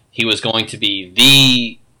 He was going to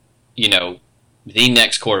be the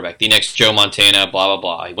next quarterback, the next Joe Montana, blah, blah,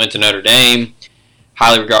 blah. He went to Notre Dame,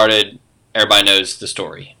 highly regarded. Everybody knows the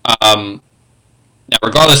story. Now,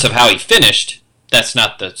 regardless of how he finished, that's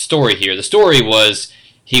not the story here. The story was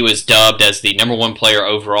he was dubbed as the number one player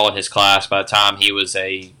overall in his class by the time he was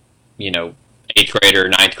a, 8th grader,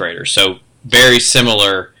 9th grader. So very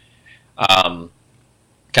similar kind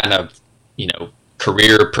of,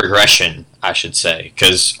 career progression, I should say.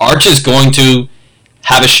 Because Arch is going to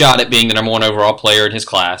have a shot at being the number one overall player in his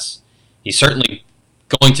class. He's certainly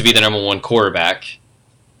going to be the number one quarterback.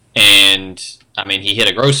 And, I mean, he hit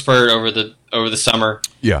a growth spurt over the summer.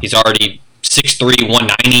 Yeah. He's already 6'3",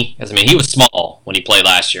 190. I mean, he was small when he played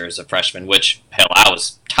last year as a freshman, which, hell, I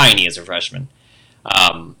was tiny as a freshman.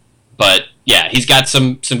 But, yeah, he's got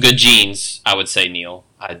some good genes, I would say, Neal.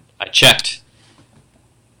 I checked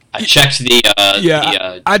the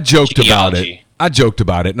I joked genealogy. about it. I joked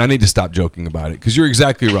about it, and I need to stop joking about it because you're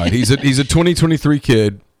exactly right. He's a 2023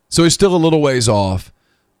 kid, so he's still a little ways off.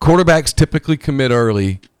 Quarterbacks typically commit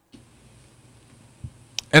early,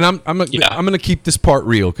 and I'm going to keep this part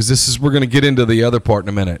real because we're going to get into the other part in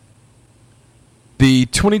a minute. The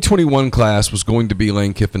 2021 class was going to be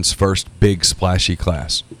Lane Kiffin's first big splashy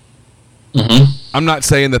class. Mm-hmm. I'm not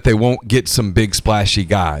saying that they won't get some big splashy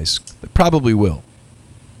guys. They probably will.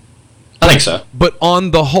 I think so. But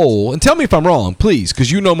on the whole, and tell me if I'm wrong, please,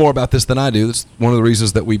 because you know more about this than I do. That's one of the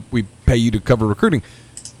reasons that we pay you to cover recruiting.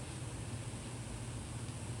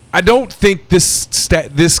 I don't think this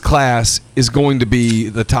class is going to be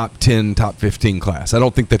the top 10, top 15 class. I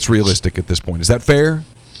don't think that's realistic at this point. Is that fair?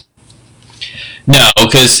 No,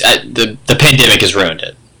 because the pandemic has ruined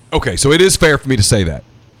it. Okay, so it is fair for me to say that.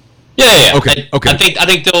 Yeah. Okay. I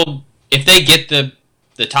think they'll, if they get the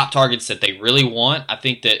top targets that they really want, I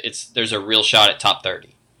think that there's a real shot at top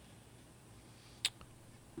 30.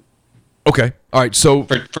 Okay. All right. So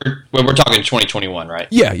for when we're talking 2021, right?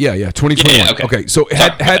 Yeah. 2021. Yeah, okay. So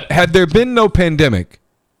had there been no pandemic,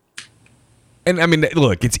 and I mean,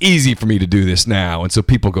 look, it's easy for me to do this now, and so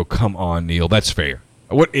people go, "Come on, Neal, that's fair."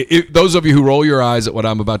 Those of you who roll your eyes at what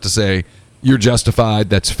I'm about to say, you're justified.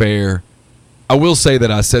 That's fair. I will say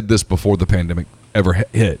that I said this before the pandemic ever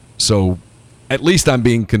hit, so at least I'm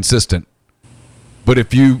being consistent. But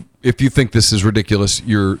if you think this is ridiculous,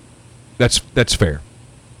 that's fair.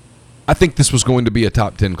 I think this was going to be a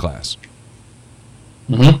top 10 class.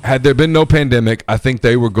 Mm-hmm. Had there been no pandemic, I think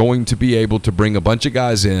they were going to be able to bring a bunch of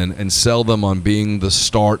guys in and sell them on being the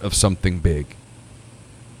start of something big.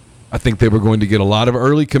 I think they were going to get a lot of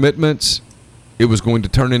early commitments. It was going to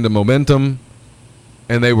turn into momentum,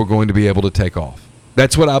 and they were going to be able to take off.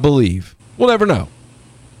 That's what I believe. We'll never know.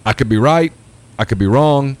 I could be right. I could be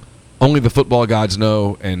wrong. Only the football gods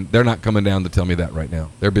know, and they're not coming down to tell me that right now.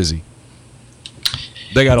 They're busy.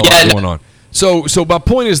 They got a lot going on. So my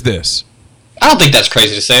point is this. I don't think that's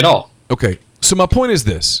crazy to say at all. Okay. So my point is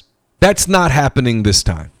this. That's not happening this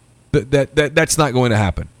time. That's not going to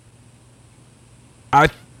happen. I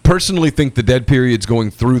personally think the dead period's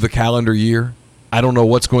going through the calendar year. I don't know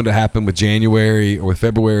what's going to happen with January or with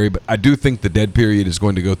February, but I do think the dead period is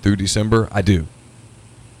going to go through December. I do.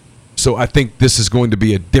 So I think this is going to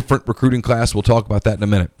be a different recruiting class. We'll talk about that in a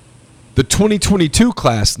minute. The 2022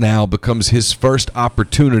 class now becomes his first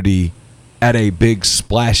opportunity at a big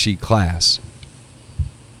splashy class.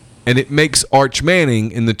 And it makes Arch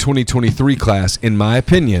Manning in the 2023 class, in my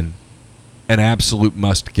opinion, an absolute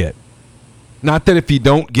must get. Not that if you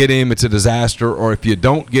don't get him, it's a disaster, or if you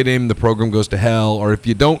don't get him, the program goes to hell, or if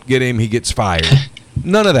you don't get him, he gets fired.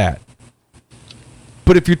 None of that.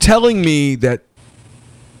 But if you're telling me that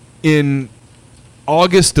in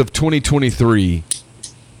August of 2023,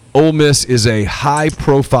 Ole Miss is a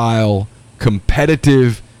high-profile,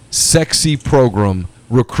 competitive, sexy program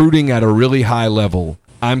recruiting at a really high level,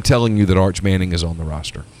 I'm telling you that Arch Manning is on the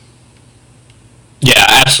roster. Yeah,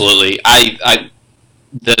 absolutely.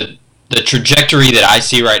 The trajectory that I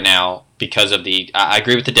see right now because of I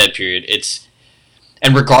agree with the dead period.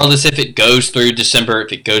 And regardless if it goes through December,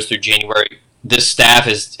 if it goes through January, this staff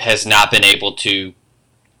has not been able to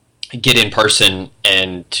get in person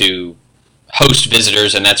and to host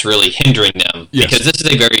visitors, and that's really hindering them. Yes. Because this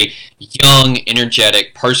is a very young,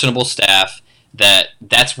 energetic, personable staff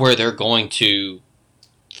that's where they're going to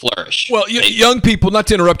flourish. Well, young people, not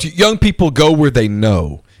to interrupt you, young people go where they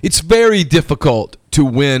know. It's very difficult to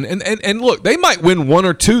win. And look, they might win one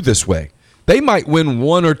or two this way. They might win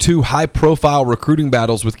one or two high-profile recruiting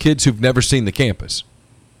battles with kids who've never seen the campus.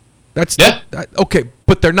 Okay,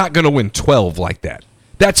 but they're not going to win 12 like that.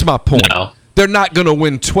 That's my point. No. They're not going to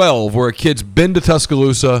win 12 where a kid's been to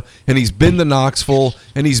Tuscaloosa and he's been to Knoxville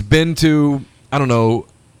and he's been to, I don't know,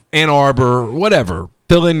 Ann Arbor, whatever.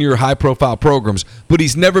 Fill in your high-profile programs. But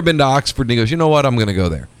he's never been to Oxford and he goes, you know what, I'm going to go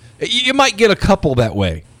there. You might get a couple that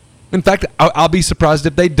way. In fact, I'll be surprised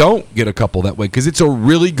if they don't get a couple that way because it's a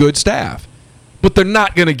really good staff. But they're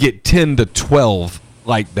not going to get 10 to 12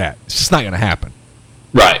 like that. It's just not going to happen.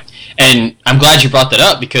 Right. And I'm glad you brought that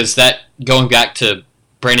up because that, going back to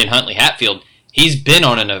Brandon Huntley-Hatfield, he's been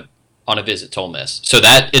on a visit to Ole Miss. So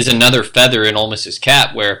that is another feather in Ole Miss's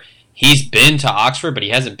cap where he's been to Oxford, but he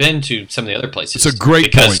hasn't been to some of the other places. It's a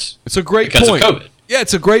great point. It's a great point. Because of COVID. Yeah,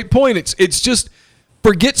 it's a great point. It's just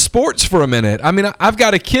forget sports for a minute. I mean, I've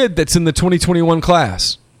got a kid that's in the 2021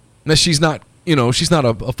 class. Now, she's not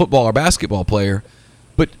a football or basketball player,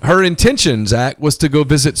 but her intention, Zach, was to go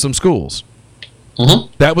visit some schools.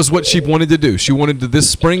 Mm-hmm. That was what she wanted to do. She wanted to, this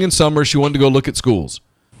spring and summer, she wanted to go look at schools.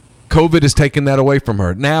 COVID has taken that away from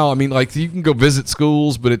her. Now, I mean, like, you can go visit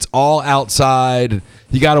schools, but it's all outside.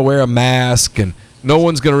 You got to wear a mask, and no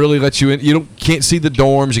one's going to really let you in. You can't see the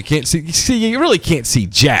dorms. You really can't see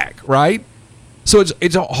jack, right? So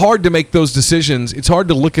it's hard to make those decisions. It's hard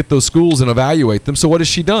to look at those schools and evaluate them. So what has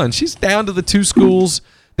she done? She's down to the two schools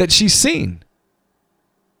that she's seen.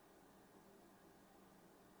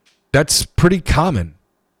 That's pretty common.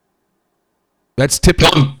 That's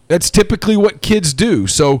typically what kids do.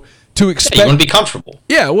 So to expect, you want to be comfortable.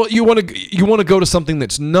 Yeah, well, you want to go to something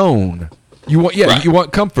that's known. You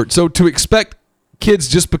want comfort. So to expect kids,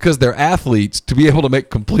 just because they're athletes, to be able to make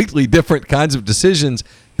completely different kinds of decisions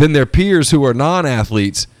than their peers who are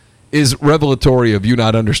non-athletes is revelatory of you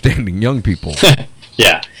not understanding young people.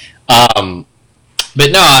 Yeah.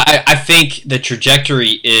 But no, I think the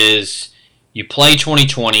trajectory is you play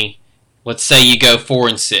 2020. Let's say you go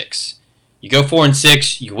 4-6. You go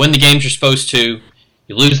 4-6. You win the games you're supposed to.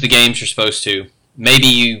 You lose the games you're supposed to. Maybe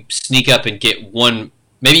you sneak up and get one.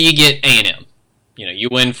 Maybe you get A&M. You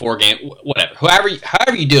win 4 games. Whatever.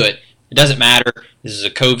 However you do it, it doesn't matter. This is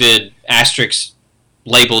a COVID asterisk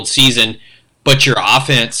labeled season, but your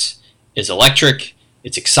offense is electric.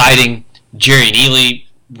 It's exciting. Jerry Neal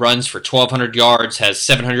runs for 1,200 yards, has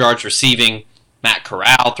 700 yards receiving. Matt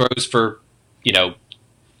Corral throws for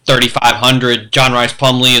 3,500. John Rice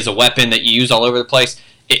Plumlee is a weapon that you use all over the place.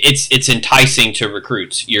 It's enticing to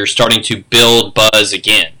recruits. You're starting to build buzz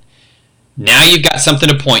again. Now you've got something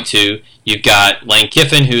to point to. You've got Lane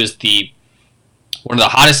Kiffin, who is one of the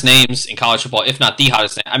hottest names in college football, if not the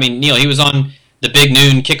hottest name. I mean, Neal, he was on the Big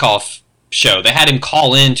Noon kickoff show. They had him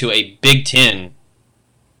call in to a Big Ten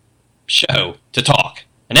show to talk.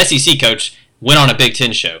 An SEC coach went on a Big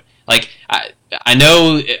Ten show. Like, I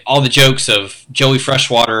know all the jokes of Joey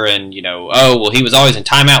Freshwater and, he was always in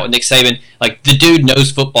timeout with Nick Saban. Like, the dude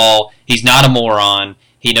knows football. He's not a moron.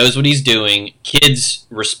 He knows what he's doing. Kids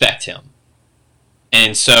respect him.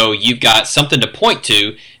 And so you've got something to point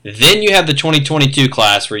to. Then you have the 2022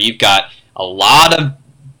 class where you've got a lot of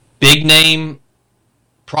big-name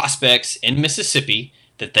prospects in Mississippi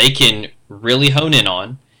that they can really hone in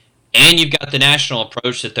on. And you've got the national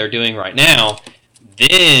approach that they're doing right now.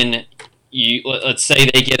 Then, let's say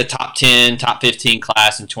they get a top 10, top 15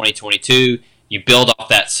 class in 2022. You build off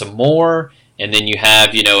that some more, and then you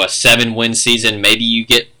have, a 7-win season. Maybe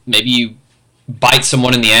you bite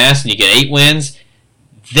someone in the ass and you get 8 wins.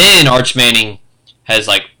 Then Arch Manning has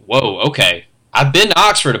whoa, okay, I've been to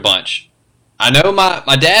Oxford a bunch. I know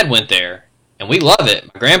my dad went there, and we love it.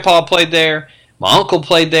 My grandpa played there. My uncle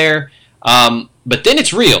played there. But then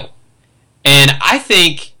it's real. And I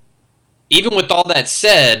think, even with all that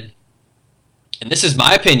said, and this is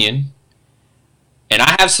my opinion, and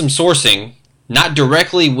I have some sourcing, not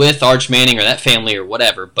directly with Arch Manning or that family or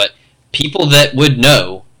whatever, but people that would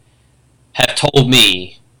know have told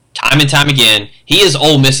me time and time again, he is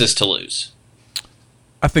Ole Miss's to lose.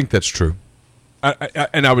 I think that's true.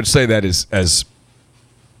 And I would say that as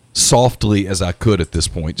softly as I could at this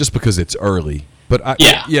point, just because it's early. But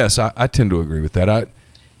yes, I tend to agree with that.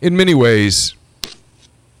 In many ways,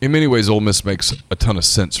 Ole Miss makes a ton of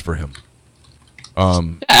sense for him.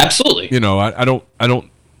 Absolutely. I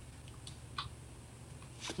don't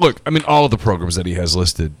look. I mean, all of the programs that he has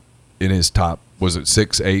listed in his top, was it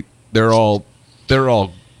 6, 8? They're all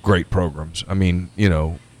great programs. I mean,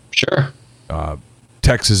 sure.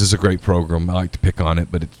 Texas is a great program. I like to pick on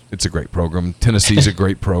it, but it's a great program. Tennessee's a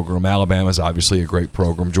great program. Alabama's obviously a great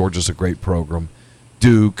program. Georgia's a great program.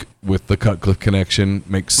 Duke, with the Cutcliffe connection,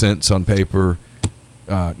 makes sense on paper.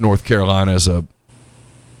 North Carolina is a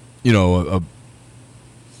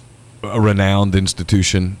renowned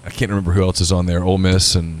institution. I can't remember who else is on there. Ole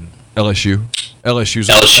Miss and LSU.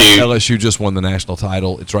 LSU just won the national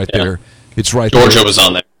title. It's right there. It's right there. Georgia was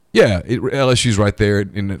on there. Yeah, LSU's right there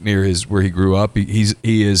near where he grew up.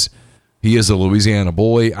 He is a Louisiana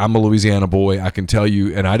boy. I'm a Louisiana boy. I can tell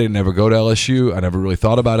you, and I didn't ever go to LSU. I never really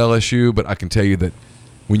thought about LSU, but I can tell you that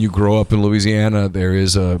when you grow up in Louisiana, there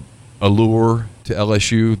is a allure to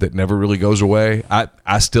LSU that never really goes away.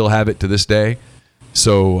 I still have it to this day.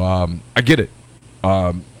 So I get it.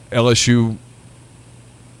 LSU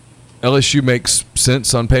makes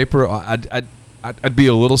sense on paper. I'd be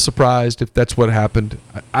a little surprised if that's what happened.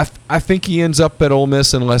 I think he ends up at Ole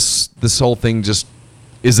Miss unless this whole thing just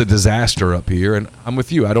is a disaster up here. And I'm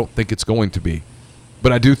with you. I don't think it's going to be,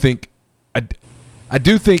 but I do think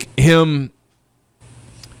him.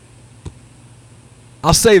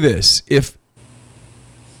 I'll say this: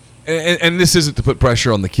 and this isn't to put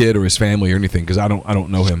pressure on the kid or his family or anything, because I don't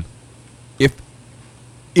know him.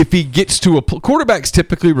 If he gets to quarterbacks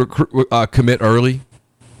typically commit early.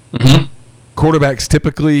 Mm-hmm. Quarterbacks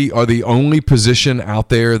typically are the only position out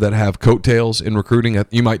there that have coattails in recruiting.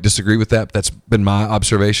 You might disagree with that, but that's been my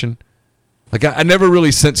observation. Like I never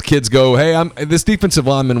really sense kids go, "Hey, this defensive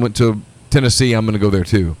lineman went to Tennessee. I'm going to go there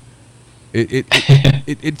too."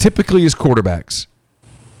 It typically is quarterbacks.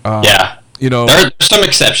 There's some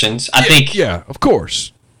exceptions. I think. Yeah, of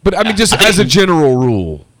course. But I mean, just as a general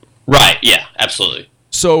rule. Right. Yeah. Absolutely.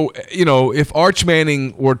 So if Arch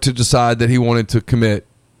Manning were to decide that he wanted to commit,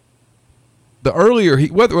 the earlier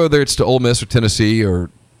whether it's to Ole Miss or Tennessee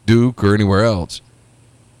or Duke or anywhere else,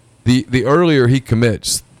 the earlier he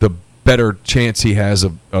commits, the better chance he has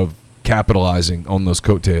of capitalizing on those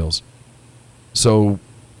coattails. So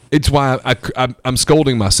it's why I'm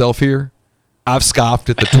scolding myself here. I've scoffed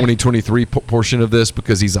at the 2023 portion of this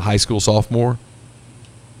because he's a high school sophomore.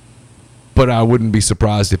 But I wouldn't be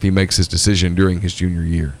surprised if he makes his decision during his junior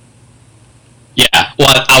year. Yeah,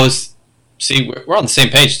 well, we're on the same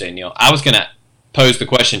page today, Neal. I was going to pose the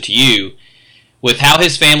question to you with how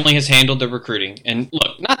his family has handled the recruiting. And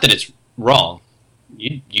look, not that it's wrong.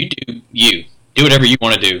 You do whatever you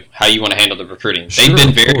want to do, how you want to handle the recruiting. They've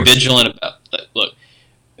been very vigilant about look,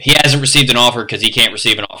 he hasn't received an offer because he can't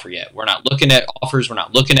receive an offer yet. We're not looking at offers. We're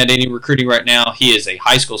not looking at any recruiting right now. He is a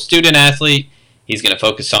high school student athlete. He's going to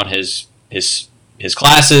focus on his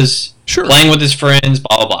classes, playing with his friends,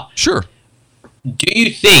 blah, blah, blah. Sure. Do you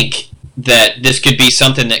think that this could be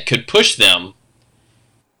something that could push them?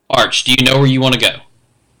 Arch, do you know where you want to go?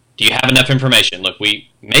 Do you have enough information? Look,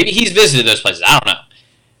 maybe he's visited those places. I don't know.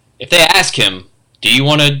 If they ask him, do you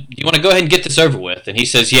want to go ahead and get this over with? And he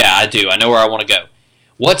says, yeah, I do. I know where I want to go.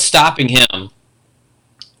 What's stopping him,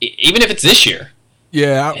 even if it's this year?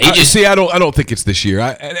 Yeah, I don't think it's this year.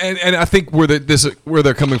 And I think where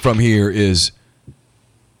they're coming from here is,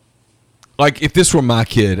 like, if this were my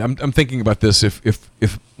kid, I'm thinking about this.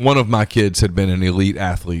 If one of my kids had been an elite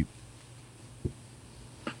athlete,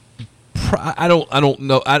 I don't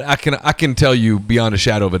know. I can tell you beyond a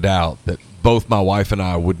shadow of a doubt that both my wife and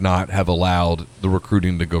I would not have allowed the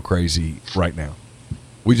recruiting to go crazy right now.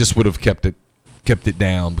 We just would have kept it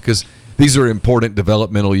down because these are important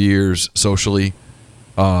developmental years socially.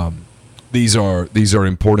 These are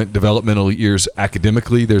important developmental years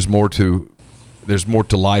academically. There's more to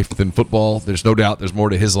life than football. There's no doubt there's more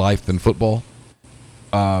to his life than football.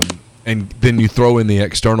 And then you throw in the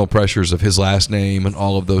external pressures of his last name and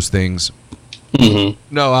all of those things. Mm-hmm.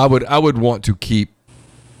 No, I would want to keep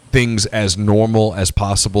things as normal as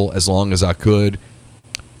possible as long as I could.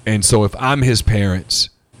 And so if I'm his parents,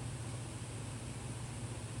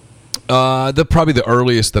 probably the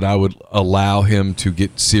earliest that I would allow him to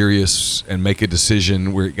get serious and make a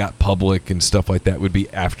decision where it got public and stuff like that would be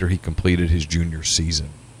after he completed his junior season.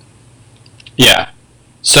 Yeah.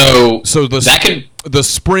 So the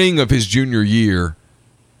spring of his junior year,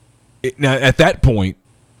 now at that point,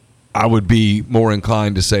 I would be more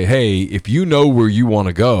inclined to say, hey, if you know where you want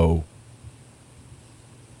to go,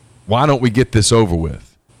 why don't we get this over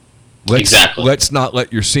with? Exactly. Let's not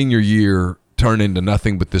let your senior year turn into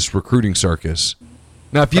nothing but this recruiting circus.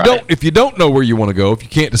 Now, if you don't know where you want to go, if you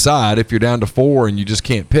can't decide, if you're down to 4 and you just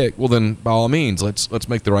can't pick, well then by all means, let's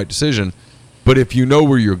make the right decision. But if you know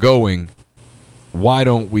where you're going, why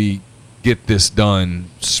don't we get this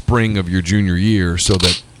done spring of your junior year so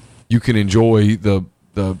that you can enjoy the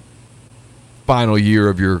final year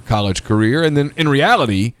of your college career? And then in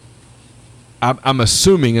reality, I'm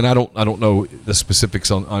assuming, and I don't know the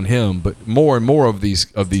specifics on him, but more and more of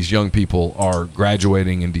these young people are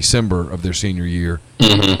graduating in December of their senior year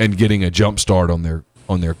and getting a jump start on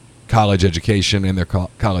their college education and their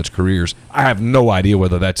college careers. I have no idea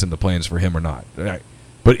whether that's in the plans for him or not.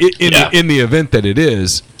 But in the event that it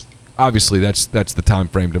is, obviously that's the time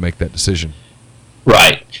frame to make that decision.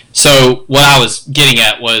 Right. So what I was getting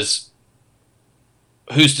at was,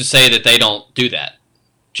 who's to say that they don't do that?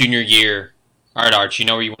 Junior year, all right, Arch, you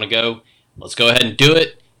know where you want to go? Let's go ahead and do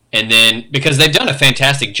it. And then, because they've done a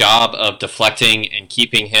fantastic job of deflecting and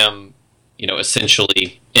keeping him,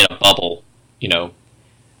 essentially in a bubble,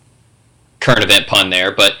 current event pun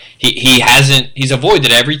there, but he's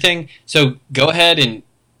avoided everything. So go ahead and,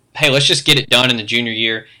 hey, let's just get it done in the junior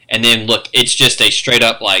year. And then, look, it's just a straight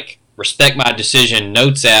up, respect my decision,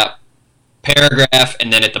 notes app, paragraph,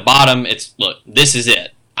 and then at the bottom, it's, look, this is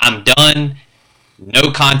it. I'm done.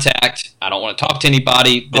 No contact. I don't want to talk to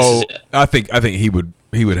anybody. This is it. I think he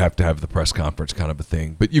would have to have the press conference kind of a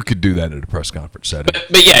thing, but you could do that at a press conference setting.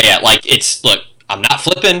 But yeah, it's, look, I'm not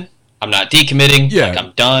flipping. I'm not decommitting. Yeah.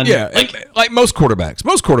 I'm done. Yeah, like most quarterbacks.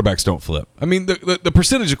 Most quarterbacks don't flip. I mean, the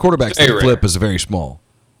percentage of quarterbacks that flip is very small.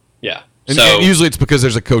 Yeah. And usually it's because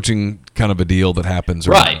there's a coaching kind of a deal that happens.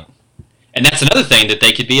 Right. And that's another thing that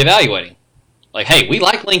they could be evaluating. Like, hey, we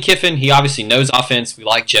like Lane Kiffin. He obviously knows offense. We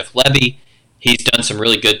like Jeff Lebby. He's done some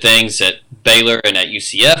really good things at Baylor and at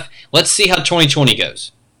UCF. Let's see how 2020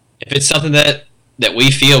 goes. If it's something that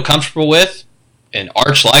we feel comfortable with and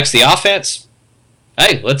Arch likes the offense,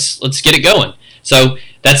 hey, let's get it going. So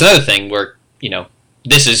that's another thing where,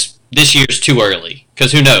 this year's too early.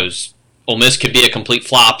 Because who knows? Ole Miss could be a complete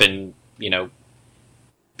flop and, be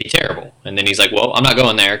terrible. And then he's like, well, I'm not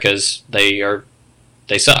going there because they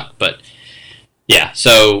suck. But, yeah,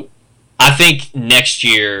 so I think next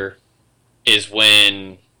year is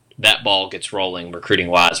when that ball gets rolling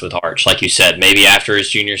recruiting-wise with Arch. Like you said, maybe after his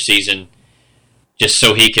junior season, just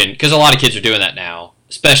so he can – because a lot of kids are doing that now,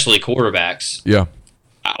 especially quarterbacks. Yeah.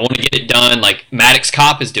 I want to get it done. Like Maddox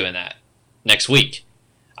Kopp is doing that next week.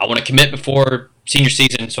 I want to commit before senior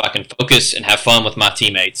season so I can focus and have fun with my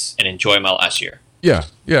teammates and enjoy my last year. Yeah,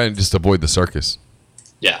 and just avoid the circus.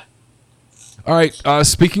 Yeah. All right,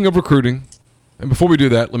 speaking of recruiting, and before we do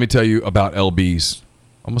that, let me tell you about LBs.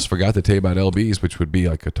 Almost forgot to tell you about LBs, which would be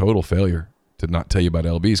like a total failure to not tell you about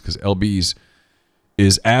LBs, because LBs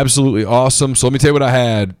is absolutely awesome. So let me tell you what I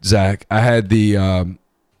had, Zach. I had the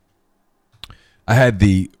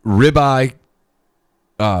ribeye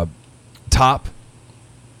top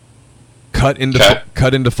cut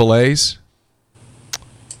into fillets,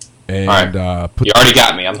 and right. You already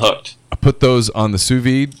got me. I'm hooked. I put those on the sous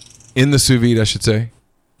vide, I should say,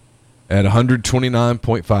 at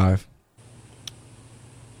 129.5.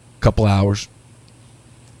 Couple hours.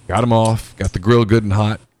 Got them off. Got the grill good and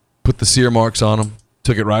hot. Put the sear marks on them.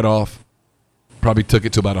 Took it right off. Probably took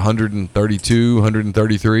it to about 132,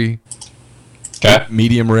 133. Okay.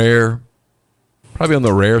 Medium rare. Probably on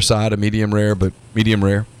the rare side of medium rare, but medium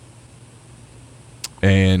rare.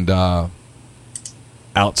 And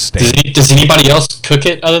outstanding. Does anybody else cook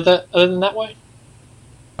it other than that way?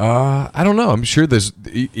 I don't know. I'm sure there's.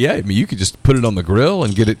 Yeah, I mean, you could just put it on the grill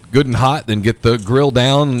and get it good and hot, then get the grill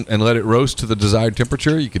down and let it roast to the desired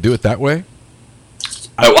temperature. You could do it that way.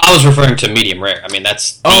 I was referring to medium rare. I mean,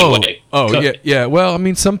 that's the way. Yeah. Well, I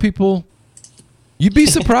mean, some people. You'd be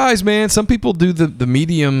surprised, man. Some people do the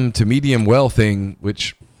medium to medium well thing,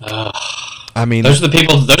 which. I mean, those are the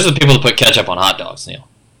people. Those are the people that put ketchup on hot dogs, Neal.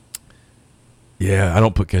 Yeah, I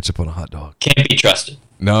don't put ketchup on a hot dog. Can't be trusted.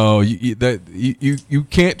 No, you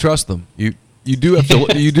can't trust them. You do have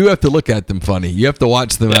to look at them funny. You have to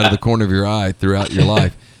watch them out of the corner of your eye throughout your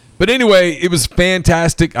life. But anyway, it was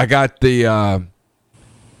fantastic. I got the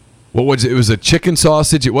what was it? It was a chicken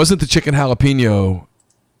sausage. It wasn't the chicken jalapeno.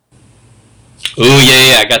 Ooh,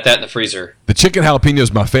 yeah, I got that in the freezer. The chicken jalapeno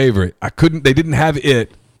is my favorite. They didn't have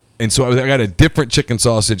it, and so I got a different chicken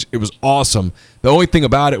sausage. It was awesome. The only thing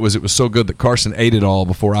about it was so good that Carson ate it all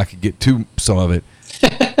before I could get to some of it.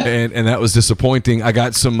 and that was disappointing. I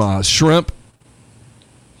got some shrimp,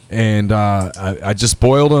 and I just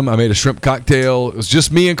boiled them. I made a shrimp cocktail. It was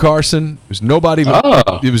just me and Carson. It was nobody.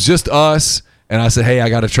 It was just us. And I said, hey, I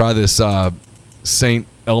got to try this St.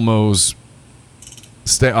 Elmo's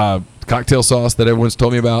cocktail sauce that everyone's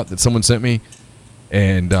told me about that someone sent me.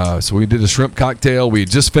 And so we did a shrimp cocktail. We had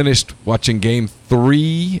just finished watching Game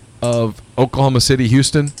 3 of Oklahoma City,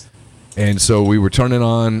 Houston. And so we were turning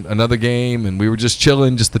on another game, and we were just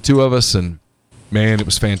chilling, just the two of us. And, man, it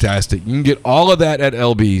was fantastic. You can get all of that at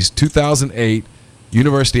LB's, 2008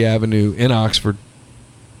 University Avenue in Oxford.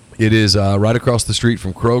 It is right across the street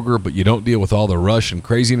from Kroger, but you don't deal with all the rush and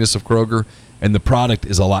craziness of Kroger. And the product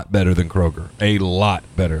is a lot better than Kroger, a lot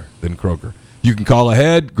better than Kroger. You can call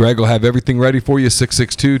ahead. Greg will have everything ready for you,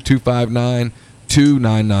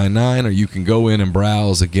 662-259-2999, or you can go in and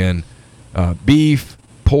browse again. Beef,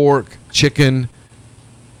 pork, chicken,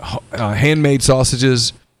 handmade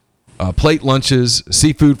sausages, plate lunches,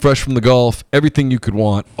 seafood fresh from the Gulf, everything you could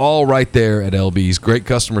want, all right there at LB's. Great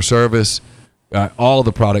customer service. All of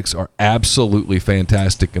the products are absolutely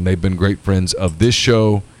fantastic, and they've been great friends of this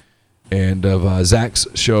show and of Zach's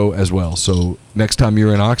show as well. So next time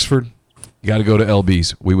you're in Oxford, you got to go to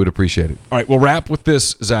LB's. We would appreciate it. All right, we'll wrap with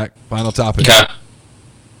this, Zach. Final topic. Okay.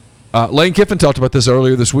 Lane Kiffin talked about this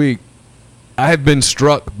earlier this week. I have been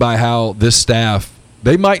struck by how this staff,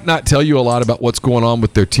 they might not tell you a lot about what's going on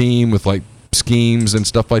with their team, with like schemes and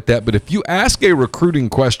stuff like that, but if you ask a recruiting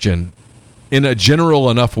question in a general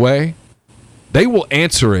enough way, they will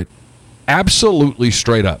answer it absolutely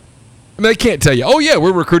straight up. I mean, they can't tell you, oh, yeah,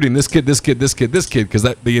 we're recruiting this kid, this kid, this kid, this kid, because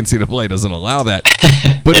the NCAA doesn't allow that.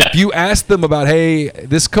 But if you ask them about, hey,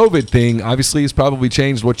 this COVID thing obviously has probably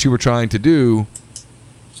changed what you were trying to do,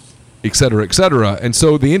 et cetera, et cetera. And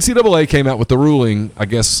so the NCAA came out with the ruling, I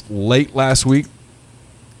guess, late last week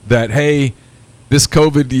that, hey, this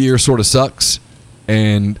COVID year sort of sucks,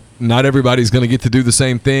 and not everybody's going to get to do the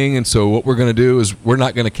same thing. And so what we're going to do is we're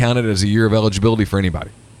not going to count it as a year of eligibility for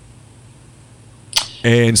anybody.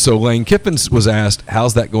 And so Lane Kiffin was asked,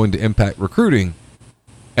 how's that going to impact recruiting?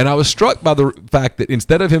 And I was struck by the fact that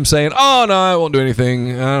instead of him saying, oh, no, I won't do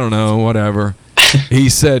anything, I don't know, whatever, he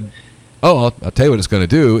said, oh, I'll tell you what it's going to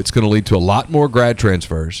do. It's going to lead to a lot more grad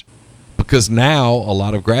transfers, because now a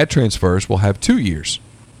lot of grad transfers will have 2 years.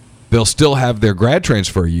 They'll still have their grad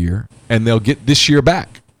transfer year, and they'll get this year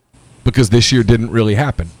back because this year didn't really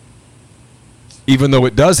happen. Even though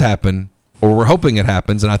it does happen, or we're hoping it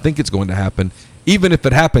happens, and I think it's going to happen, even if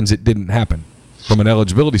it happens, it didn't happen from an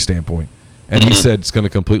eligibility standpoint. And he said it's going to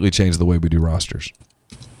completely change the way we do rosters.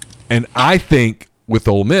 And I think with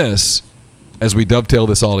Ole Miss, as we dovetail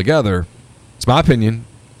this all together, it's my opinion.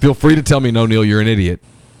 Feel free to tell me, no, Neal, you're an idiot.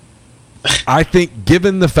 I think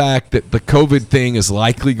given the fact that the COVID thing is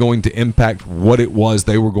likely going to impact what it was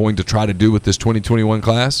they were going to try to do with this 2021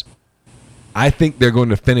 class, I think they're going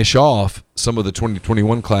to finish off some of the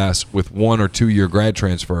 2021 class with 1 or 2 year grad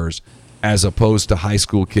transfers, as opposed to high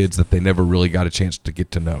school kids that they never really got a chance to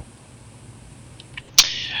get to know.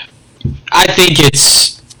 I think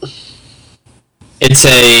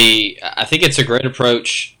it's a great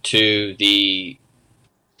approach to the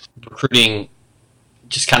recruiting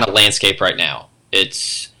just kind of landscape right now.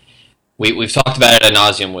 We've talked about it ad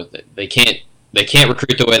nauseum with it. They can't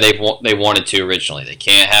recruit the way they wanted to originally. They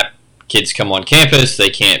can't have kids come on campus. They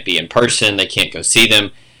can't be in person. They can't go see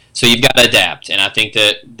them. So you've got to adapt. And I think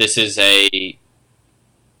that this is the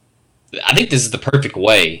perfect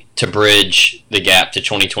way to bridge the gap to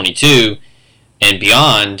 2022 and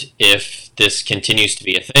beyond, if this continues to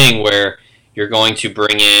be a thing where you're going to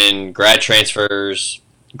bring in grad transfers,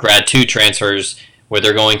 grad 2 transfers, where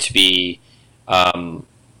they're going to be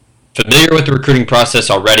familiar with the recruiting process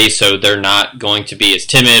already, so they're not going to be as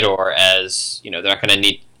timid, or as, they're not going to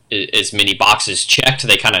need as many boxes checked.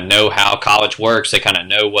 They kind of know how college works. They kind of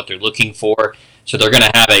know what they're looking for. So they're going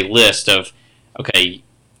to have a list of, okay,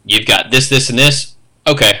 you've got this, this, and this.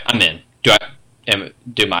 Okay, I'm in.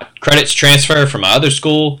 Do my credits transfer from my other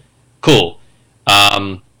school? Cool.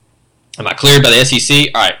 Am I cleared by the SEC?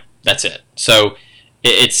 All right, that's it. So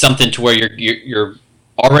it's something to where you're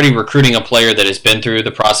already recruiting a player that has been through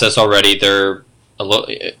the process already. They're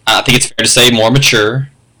I think it's fair to say more mature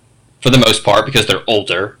for the most part, because they're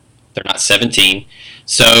older. They're not 17.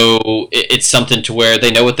 So it's something to where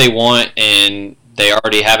they know what they want, and they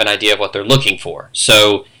already have an idea of what they're looking for.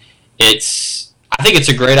 So I think it's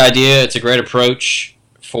a great idea. It's a great approach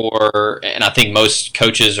and I think most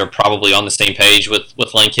coaches are probably on the same page with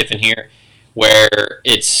Lane Kiffin here, where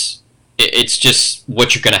it's just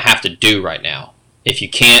what you're going to have to do right now. If you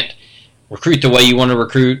can't recruit the way you want to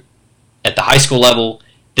recruit at the high school level,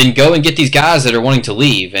 then go and get these guys that are wanting to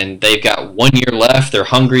leave, and they've got 1 year left. They're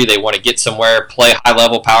hungry. They want to get somewhere, play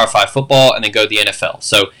high-level Power 5 football, and then go to the NFL.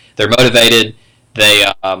 So they're motivated. They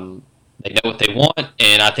know what they want,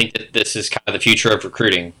 and I think that this is kind of the future of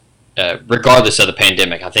recruiting, regardless of the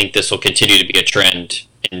pandemic. I think this will continue to be a trend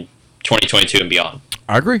in 2022 and beyond.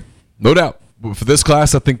 I agree, no doubt. For this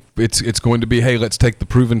class, I think it's going to be, hey, let's take the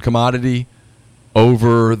proven commodity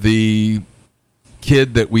over the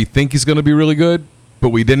kid that we think is going to be really good, but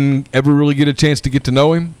we didn't ever really get a chance to get to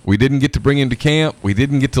know him. We didn't get to bring him to camp. We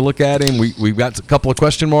didn't get to look at him. We've got a couple of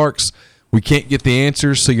question marks. We can't get the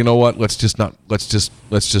answers, so you know what? Let's just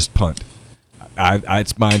punt.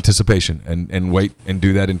 It's my anticipation and wait and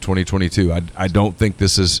do that in 2022. I don't think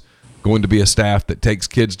this is going to be a staff that takes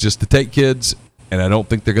kids just to take kids, and I don't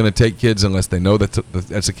think they're going to take kids unless they know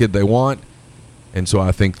that's a kid they want. And so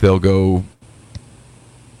I think they'll go.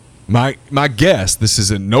 My guess,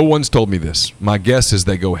 no one's told me this. My guess is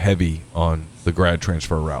they go heavy on the grad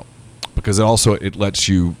transfer route because it lets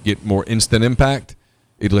you get more instant impact.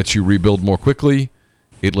 It lets you rebuild more quickly.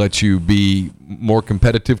 It lets you be more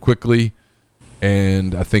competitive quickly.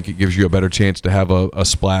 And I think it gives you a better chance to have a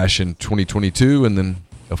splash in 2022 and then,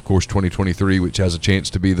 of course, 2023, which has a chance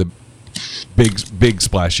to be the big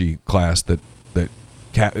splashy class that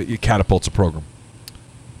catapults a program.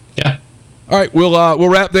 Yeah. All right, we'll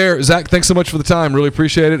wrap there. Zach, thanks so much for the time. Really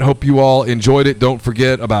appreciate it. Hope you all enjoyed it. Don't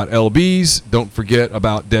forget about LBs. Don't forget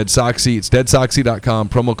about Dead Soxy. It's deadsoxy.com.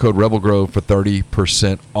 Promo code Rebel Grove for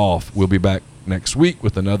 30% off. We'll be back next week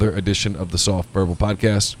with another edition of the Soft Verbal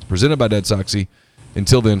Podcast presented by Dead Soxy.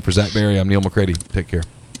 Until then, for Zach Berry, I'm Neal McCready. Take care.